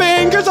hands or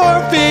fingers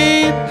or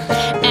feet.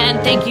 And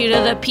thank you to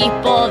the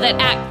people that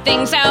act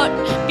things out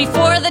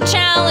before the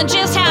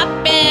challenges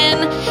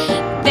happen.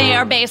 They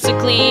are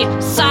basically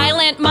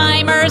silent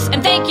mimers.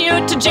 And thank you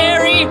to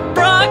Jerry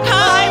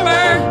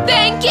Bruckheimer.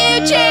 Thank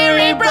you,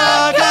 Jerry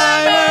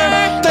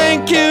Bruckheimer.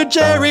 Thank you,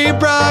 Jerry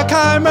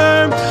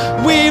Bruckheimer.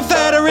 We've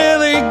had a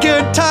really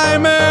good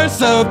timer.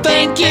 So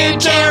thank you,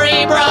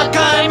 Jerry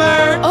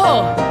Bruckheimer.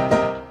 Oh,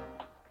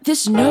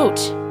 this note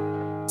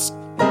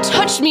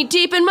touched me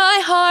deep in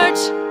my heart.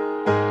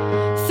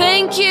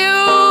 Thank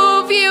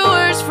you,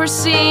 viewers, for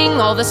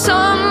seeing all the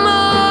sum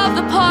of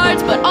the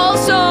parts, but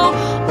also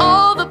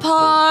all the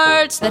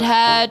parts that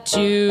had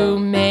to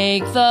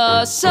make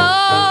the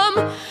sum.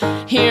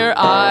 Here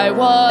I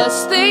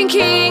was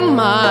thinking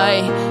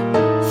my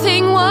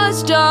thing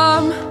was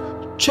dumb.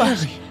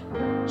 Jerry.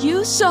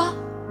 You saw.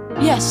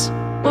 Yes.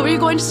 What were you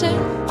going to say?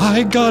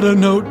 I got a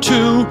note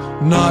too,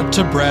 not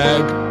to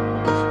brag.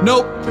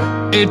 Nope,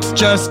 it's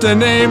just a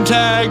name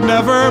tag.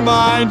 Never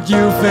mind,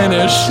 you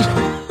finish.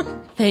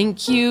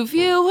 Thank you,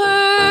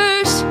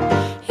 viewers.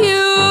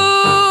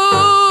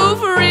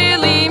 You've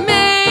really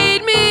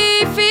made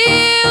me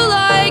feel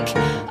like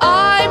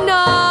I'm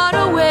not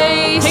a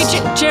waste.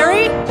 Hey,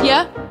 Jerry?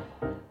 Yeah?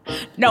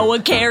 No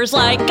one cares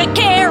like a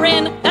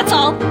Karen. That's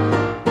all.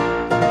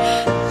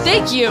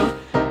 Thank you.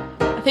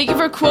 Thank you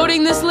for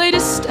quoting this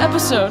latest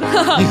episode.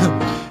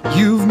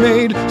 You've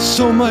made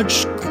so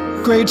much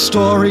great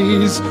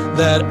stories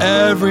that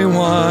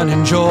everyone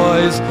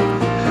enjoys.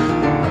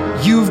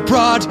 You've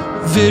brought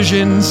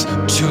visions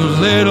to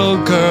little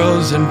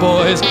girls and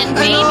boys. And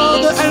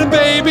babies. And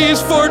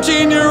babies,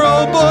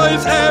 14-year-old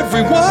boys.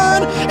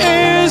 Everyone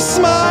is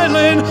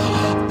smiling,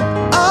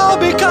 all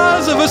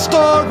because of a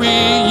story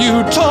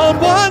you told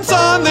once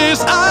on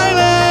this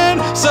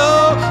island.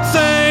 So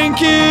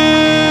thank you.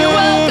 You're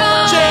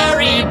welcome,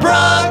 Jerry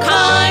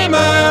Bruckheimer.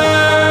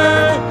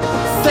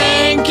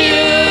 Thank you,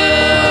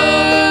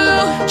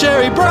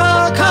 Jerry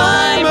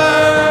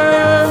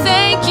Bruckheimer.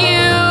 Thank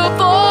you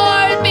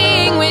for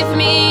being with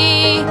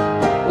me,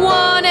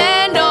 one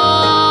and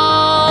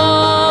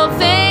all.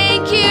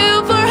 Thank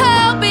you for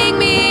helping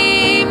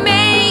me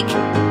make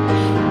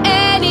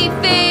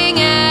anything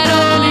at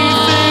all.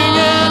 Anything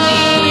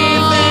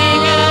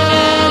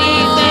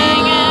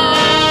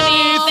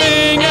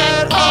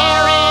at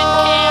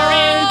all.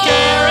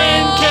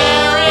 Karen.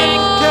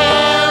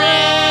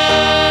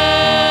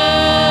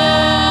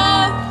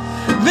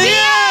 The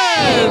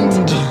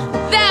end.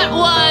 That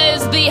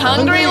was the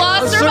Hungry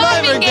Lost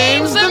Surviving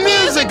Games, the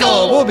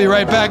musical. We'll be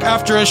right back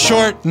after a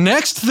short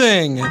next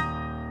thing.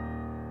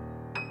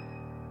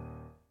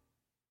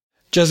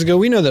 Jessica,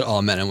 we know that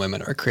all men and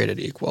women are created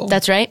equal.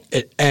 That's right.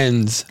 It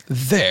ends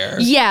there.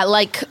 Yeah,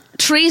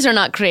 trees are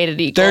not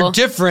created equal. They're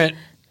different.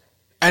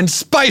 And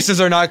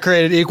spices are not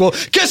created equal.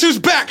 Guess who's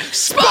back?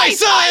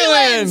 Spice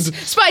Islands!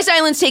 Spice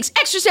Islands takes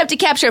extra step to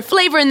capture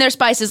flavor in their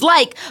spices,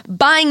 like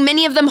buying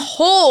many of them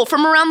whole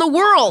from around the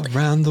world.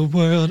 Around the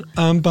world,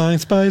 I'm buying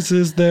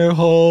spices, they're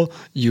whole.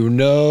 You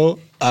know,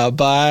 I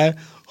buy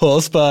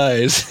whole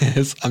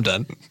spices. I'm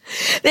done.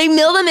 They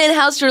mill them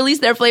in-house to release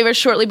their flavors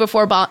shortly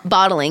before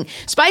bottling.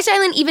 Spice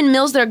Island even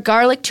mills their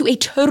garlic to a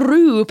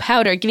true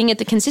powder, giving it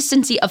the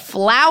consistency of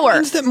flour. It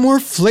means that more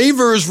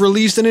flavor is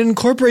released and it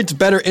incorporates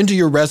better into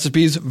your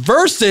recipes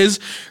versus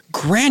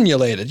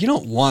granulated. You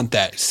don't want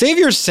that. Save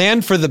your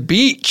sand for the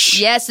beach.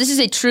 Yes, this is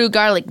a true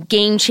garlic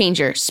game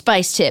changer.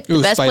 Spice tip.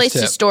 The best place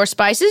to store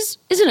spices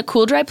is in a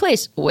cool, dry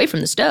place, away from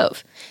the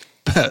stove.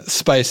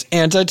 Spice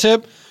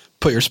anti-tip.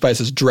 Put your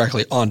spices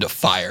directly onto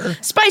fire.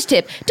 Spice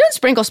tip. Don't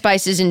sprinkle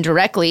spices in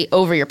directly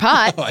over your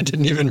pot. Oh, I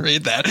didn't even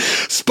read that.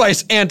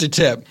 Spice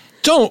anti-tip.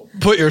 Don't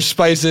put your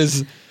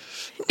spices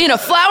In a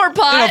flower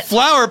pot. In a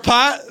flower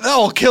pot? That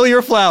will kill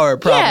your flower,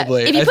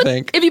 probably, I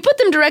think. If you put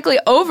them directly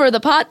over the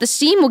pot, the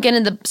steam will get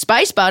in the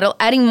spice bottle,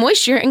 adding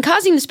moisture and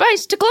causing the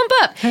spice to clump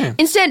up.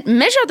 Instead,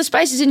 measure out the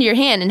spices into your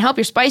hand and help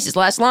your spices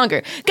last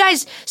longer.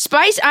 Guys,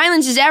 Spice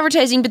Islands is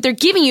advertising, but they're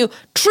giving you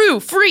true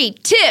free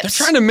tips.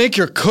 They're trying to make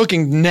your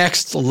cooking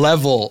next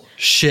level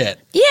shit.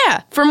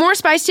 Yeah. For more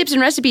spice tips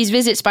and recipes,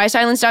 visit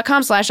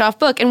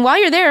spiceislands.com/offbook. And while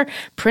you're there,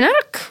 print out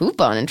a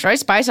coupon and try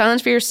Spice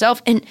Islands for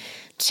yourself and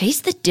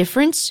taste the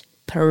difference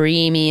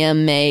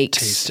premium makes.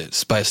 Taste it.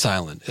 Spice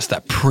Island. It's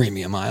that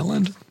premium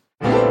island.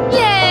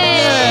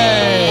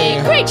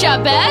 Yay! Great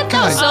job, Beth.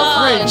 That was so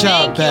fun. Great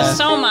job, Beth. Thank you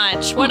so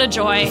much. What a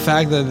joy. The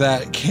fact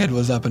that kid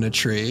was up in a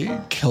tree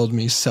killed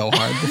me so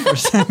hard the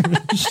first time.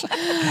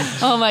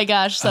 Oh my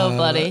gosh, so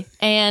funny.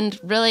 And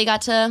really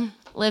got to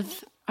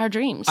live our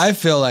dreams. I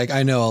feel like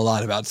I know a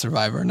lot about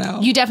Survivor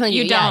now. You definitely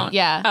do. You don't.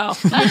 Yeah. Oh,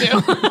 I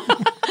do.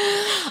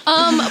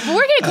 But we're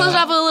going to close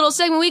off with a little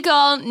segment we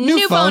call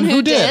New Phone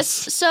Who Dis.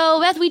 So,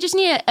 Beth, we just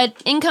need an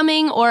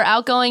incoming or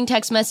outgoing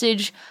text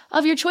message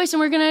of your choice, and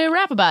we're going to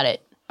rap about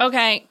it.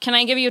 Okay, can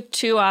I give you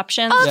two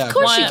options? Of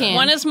course you can.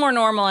 One is more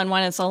normal and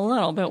one is a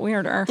little bit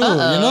weirder. Ooh, you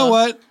know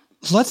what?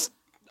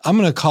 I'm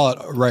going to call it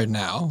right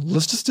now.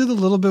 Let's just do the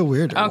little bit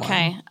weirder one.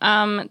 Okay.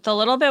 The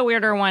little bit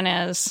weirder one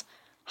is,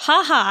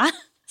 haha,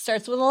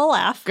 starts with a little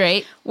laugh.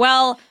 Great.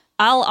 Well,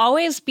 I'll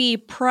always be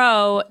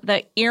pro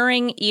the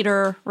earring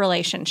eater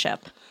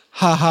relationship.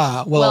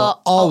 Haha. Well,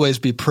 I'll always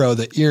be pro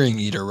the earring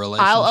eater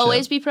relationship. I'll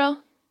always be pro?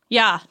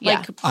 Yeah.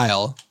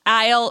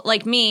 I'll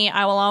like me,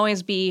 I will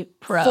always be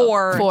pro.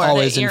 For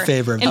always the in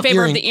favor of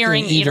the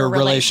earring eater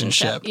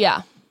relationship.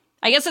 Yeah.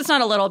 I guess it's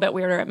not a little bit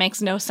weirder. It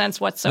makes no sense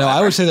whatsoever. No,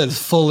 I would say that it's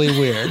fully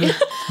weird.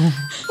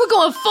 We're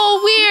going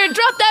full weird.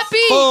 Drop that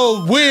beat.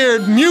 Full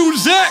weird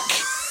music.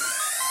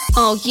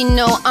 Oh, you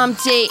know I'm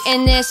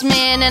dating this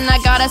man and I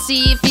gotta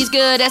see if he's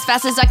good as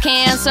fast as I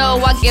can.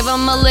 So I give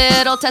him a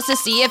little test to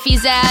see if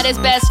he's at his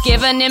best.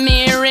 Giving him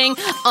earring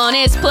on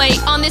his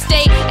plate on this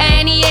date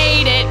and he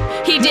ate it.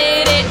 He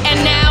did it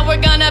and now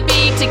we're gonna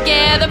be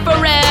together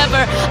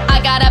forever. I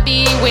gotta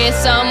be with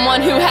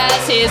someone who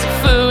has his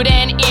food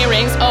and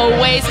earrings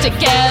always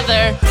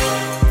together.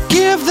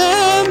 Give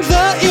them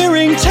the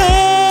earring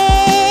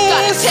test.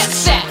 Gotta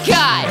test that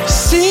guy.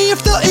 See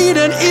if they'll eat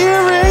an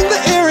earring, the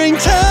earring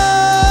test.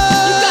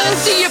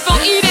 See if I'll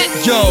eat it.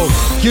 Yo,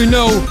 you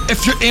know,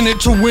 if you're in it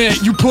to win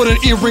it, you put an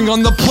earring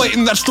on the plate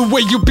and that's the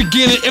way you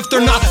begin it. If they're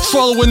not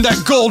swallowing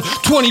that gold,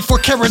 24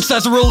 carats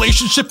as a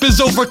relationship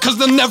is over, cause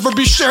they'll never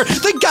be shared.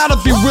 They gotta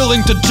be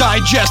willing to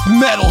digest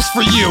metals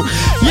for you.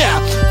 Yeah,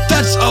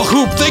 that's a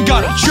hoop they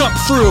gotta jump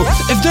through.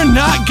 If they're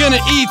not gonna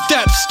eat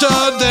that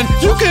stud, then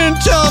you can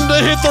tell them to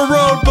hit the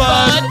road,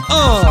 bud.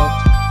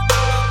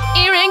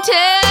 Earring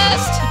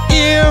test.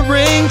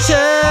 Earring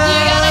test.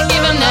 You gotta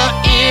give them the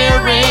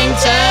earring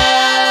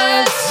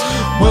test.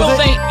 Will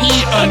they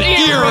eat an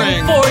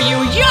earring for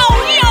you? Yo,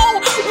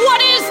 what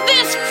is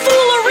this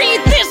foolery?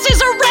 This is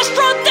a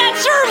restaurant that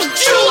serves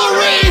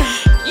jewelry.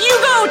 You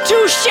go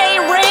touche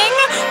ring.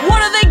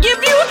 What do they give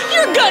you?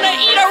 You're gonna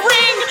eat a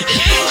ring.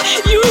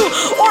 You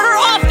order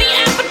off the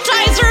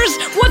appetizers.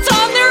 What's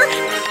on there?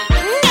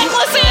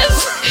 Necklaces.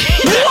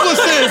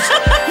 Necklaces.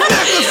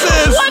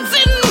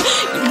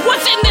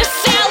 What's in this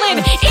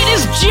salad? It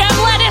is gem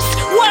lettuce.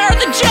 What are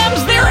the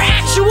gems? They're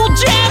actual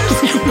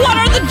gems. What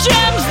are the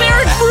gems? They're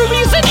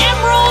rubies and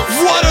emeralds.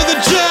 What are the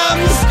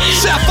gems?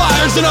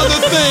 Sapphires and other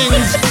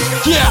things.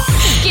 Yeah.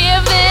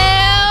 Give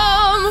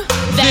them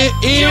the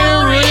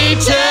earring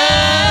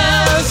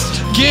test.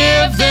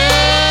 Give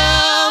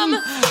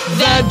them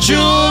the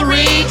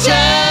jewelry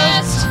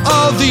test.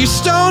 All these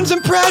stones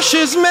and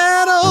precious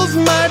metals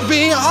might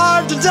be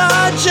hard to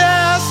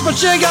digest,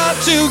 but you got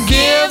to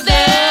give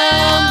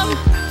them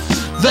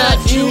the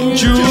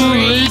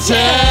jewelry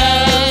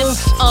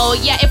test. Oh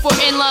yeah, if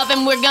we're in love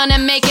and we're gonna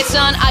make it,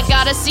 son, I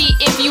gotta see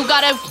if you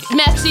gotta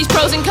match these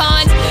pros and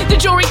cons. The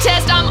jewelry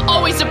test, I'm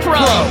always a pro.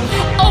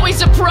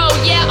 Always a pro,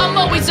 yeah, I'm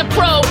always a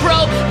pro,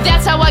 bro.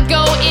 That's how I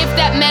go. If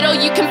that metal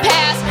you can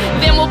pass,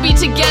 then we'll be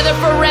together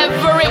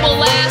forever, it will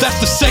last. That's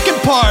the second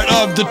part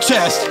of the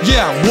test.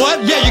 Yeah,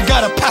 what? Yeah, you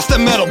gotta pass that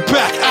metal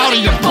back out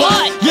of your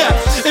butt. Yeah,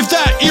 if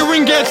that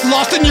earring gets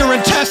lost in your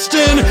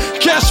intestine,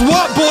 guess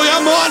what, boy?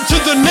 I'm on to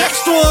the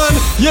next one.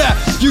 Yeah,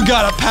 you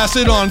gotta pass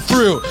it on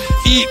through.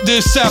 Eat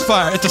this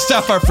sapphire. It's a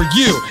sapphire for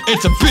you.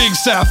 It's a big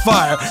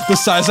sapphire, the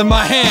size of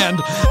my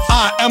hand.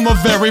 I am a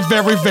very,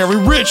 very, very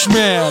rich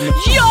man.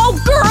 Yo,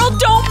 girl,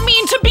 don't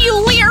mean to be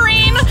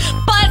leering,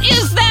 but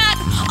is that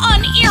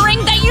an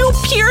earring that you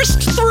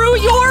pierced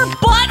through your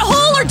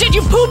butthole, or did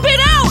you poop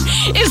it out?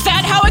 Is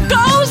that how it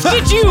goes?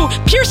 Did you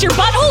pierce your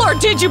butthole, or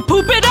did you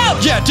poop it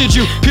out? Yeah, did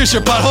you pierce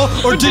your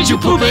butthole, or did you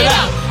poop it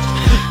out?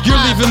 You're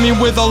leaving me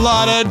with a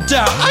lot of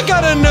doubt. I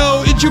gotta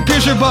know, did you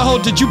pierce your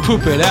butthole? Did you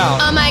poop it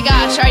out? Oh my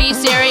gosh, are you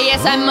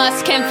serious? I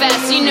must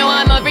confess. You know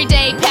I'm every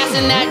day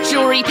passing that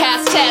jewelry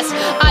pass test.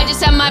 I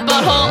just had my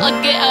butthole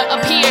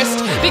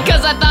pierced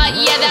because I thought,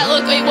 yeah, that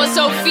look, it was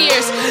so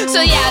fierce. So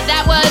yeah,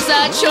 that was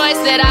a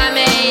choice that I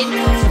made.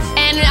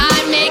 and I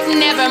make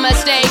never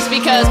mistakes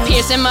because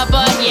piercing my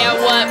butt, yeah,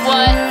 what?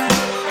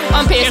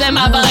 I'm piercing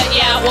my butt,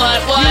 yeah,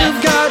 what? You've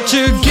got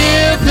to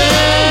give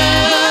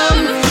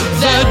them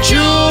the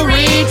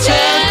jewelry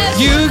test.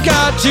 You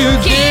got to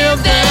give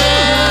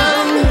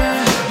them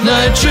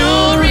the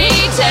jewelry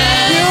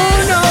test.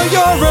 You know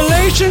your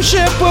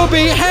relationship will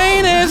be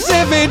heinous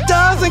if it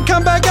doesn't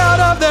come back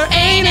out of their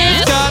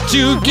anus. Got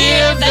to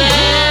give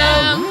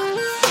them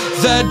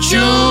the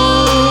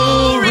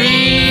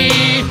jewelry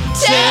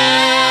test.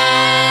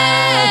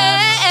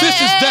 This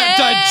is that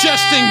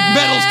digesting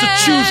metals to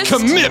choose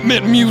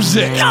commitment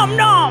music. Nom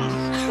nom.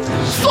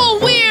 Full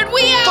weird,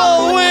 we out.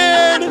 Full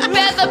weird.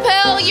 Beth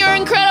Appel, you're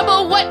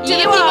incredible. What do the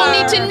people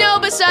need to know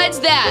besides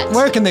that?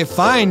 Where can they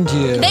find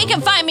you? They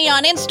can find me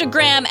on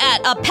Instagram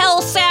at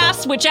Appel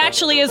Sass, which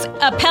actually is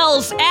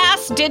Appel's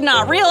ass. Did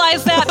not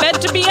realize that.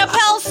 Meant to be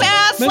Appel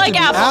Sass, Meant like to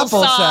be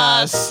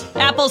applesauce.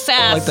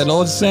 Applesauce. Like that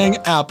old saying,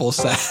 apple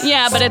sass.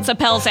 Yeah, but it's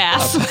Appel's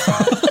ass.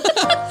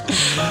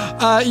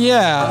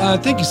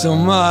 Thank you so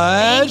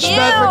much. Thank you.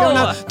 Beth, for coming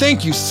out.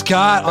 Thank you,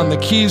 Scott, on the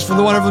keys for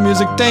the wonderful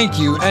music. Thank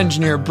you,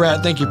 engineer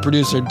Brett. Thank you,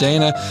 producer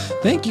Dana.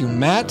 Thank you,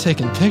 Matt,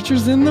 taking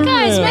pictures in the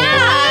Guys, room.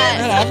 Matt!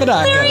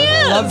 There he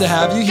is. Love to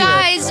have you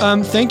Guys.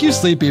 here. Thank you,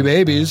 Sleepy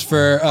Babies,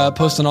 for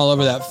posting all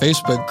over that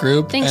Facebook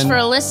group. Thanks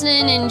for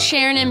listening and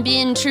sharing and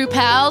being true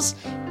pals.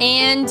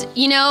 And,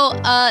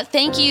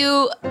 thank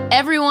you,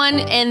 everyone,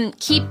 and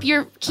keep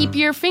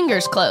your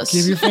fingers close.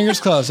 Keep your fingers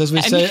closed. As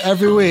we say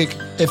every week,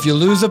 if you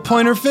lose a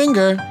pointer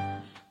finger,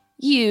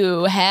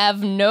 you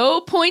have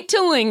no point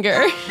to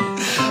linger.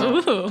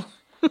 Ooh.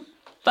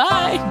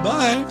 Bye.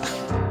 Bye.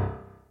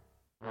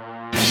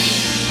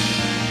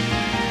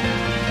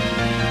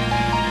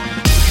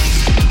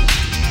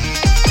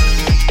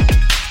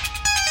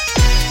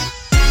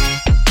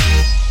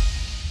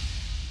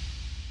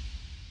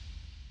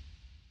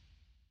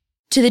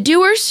 To the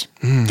doers,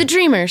 the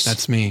dreamers.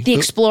 That's me. The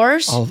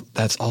explorers.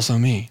 That's also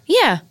me.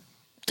 Yeah.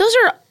 Those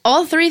are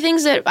all three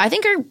things that I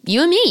think are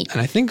you and me.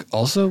 And I think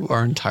also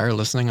our entire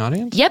listening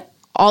audience. Yep.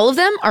 All of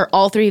them are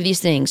all three of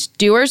these things.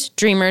 Doers,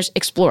 dreamers,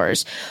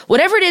 explorers.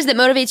 Whatever it is that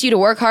motivates you to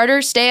work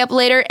harder, stay up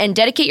later, and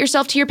dedicate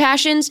yourself to your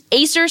passions,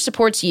 Acer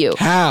supports you.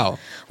 How?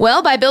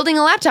 Well, by building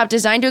a laptop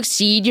designed to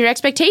exceed your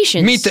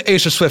expectations. Meet the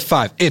Acer Swift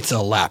 5. It's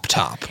a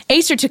laptop.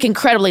 Acer took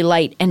incredibly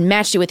light and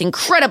matched it with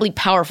incredibly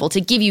powerful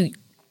to give you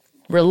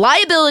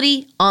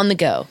reliability on the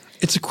go.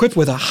 It's equipped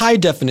with a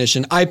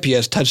high-definition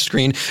IPS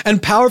touchscreen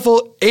and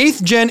powerful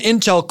 8th Gen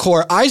Intel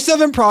Core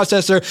i7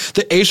 processor.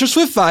 The Acer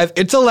Swift 5,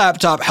 it's a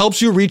laptop,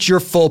 helps you reach your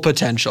full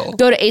potential.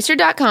 Go to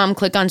acer.com,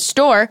 click on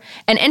store,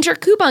 and enter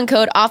coupon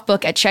code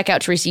OFFBOOK at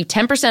checkout to receive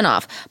 10%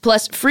 off,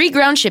 plus free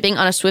ground shipping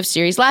on a Swift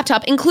Series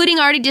laptop, including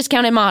already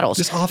discounted models.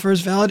 This offer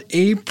is valid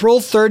April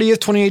 30th,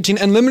 2018,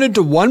 and limited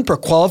to one per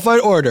qualified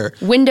order.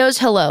 Windows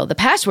Hello. The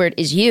password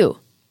is you.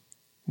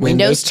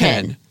 Windows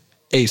 10.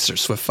 Acer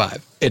Swift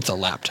 5. It's a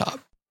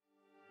laptop.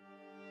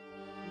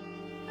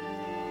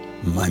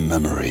 My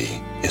memory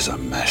is a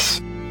mess.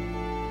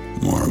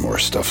 More and more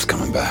stuff's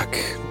coming back.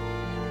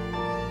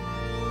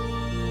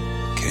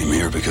 Came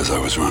here because I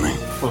was running.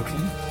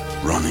 Logan.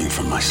 Running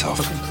from myself.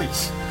 Logan,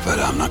 please. But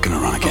I'm not gonna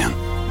run again.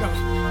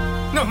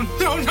 No.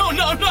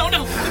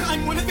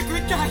 I'm one of the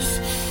good guys.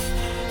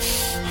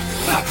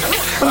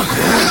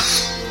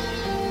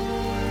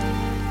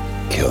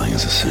 Killing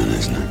is a sin,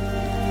 isn't it?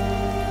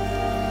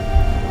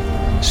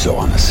 So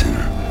I'm a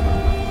sinner.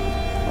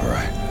 All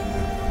right.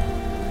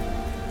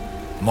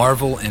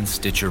 Marvel and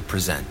Stitcher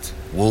present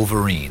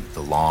Wolverine: The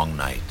Long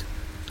Night.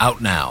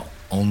 Out now,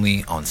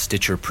 only on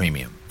Stitcher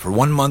Premium. For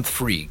 1 month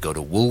free, go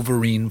to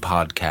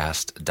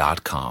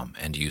wolverinepodcast.com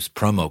and use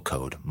promo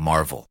code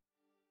MARVEL.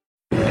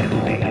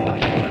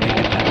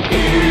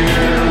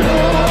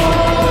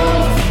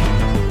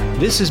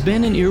 This has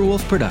been an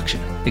Earwolf production,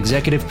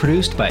 executive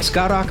produced by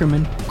Scott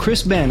Aukerman,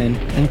 Chris Bannon,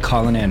 and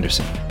Colin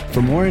Anderson.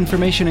 For more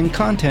information and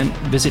content,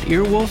 visit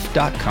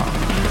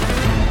earwolf.com.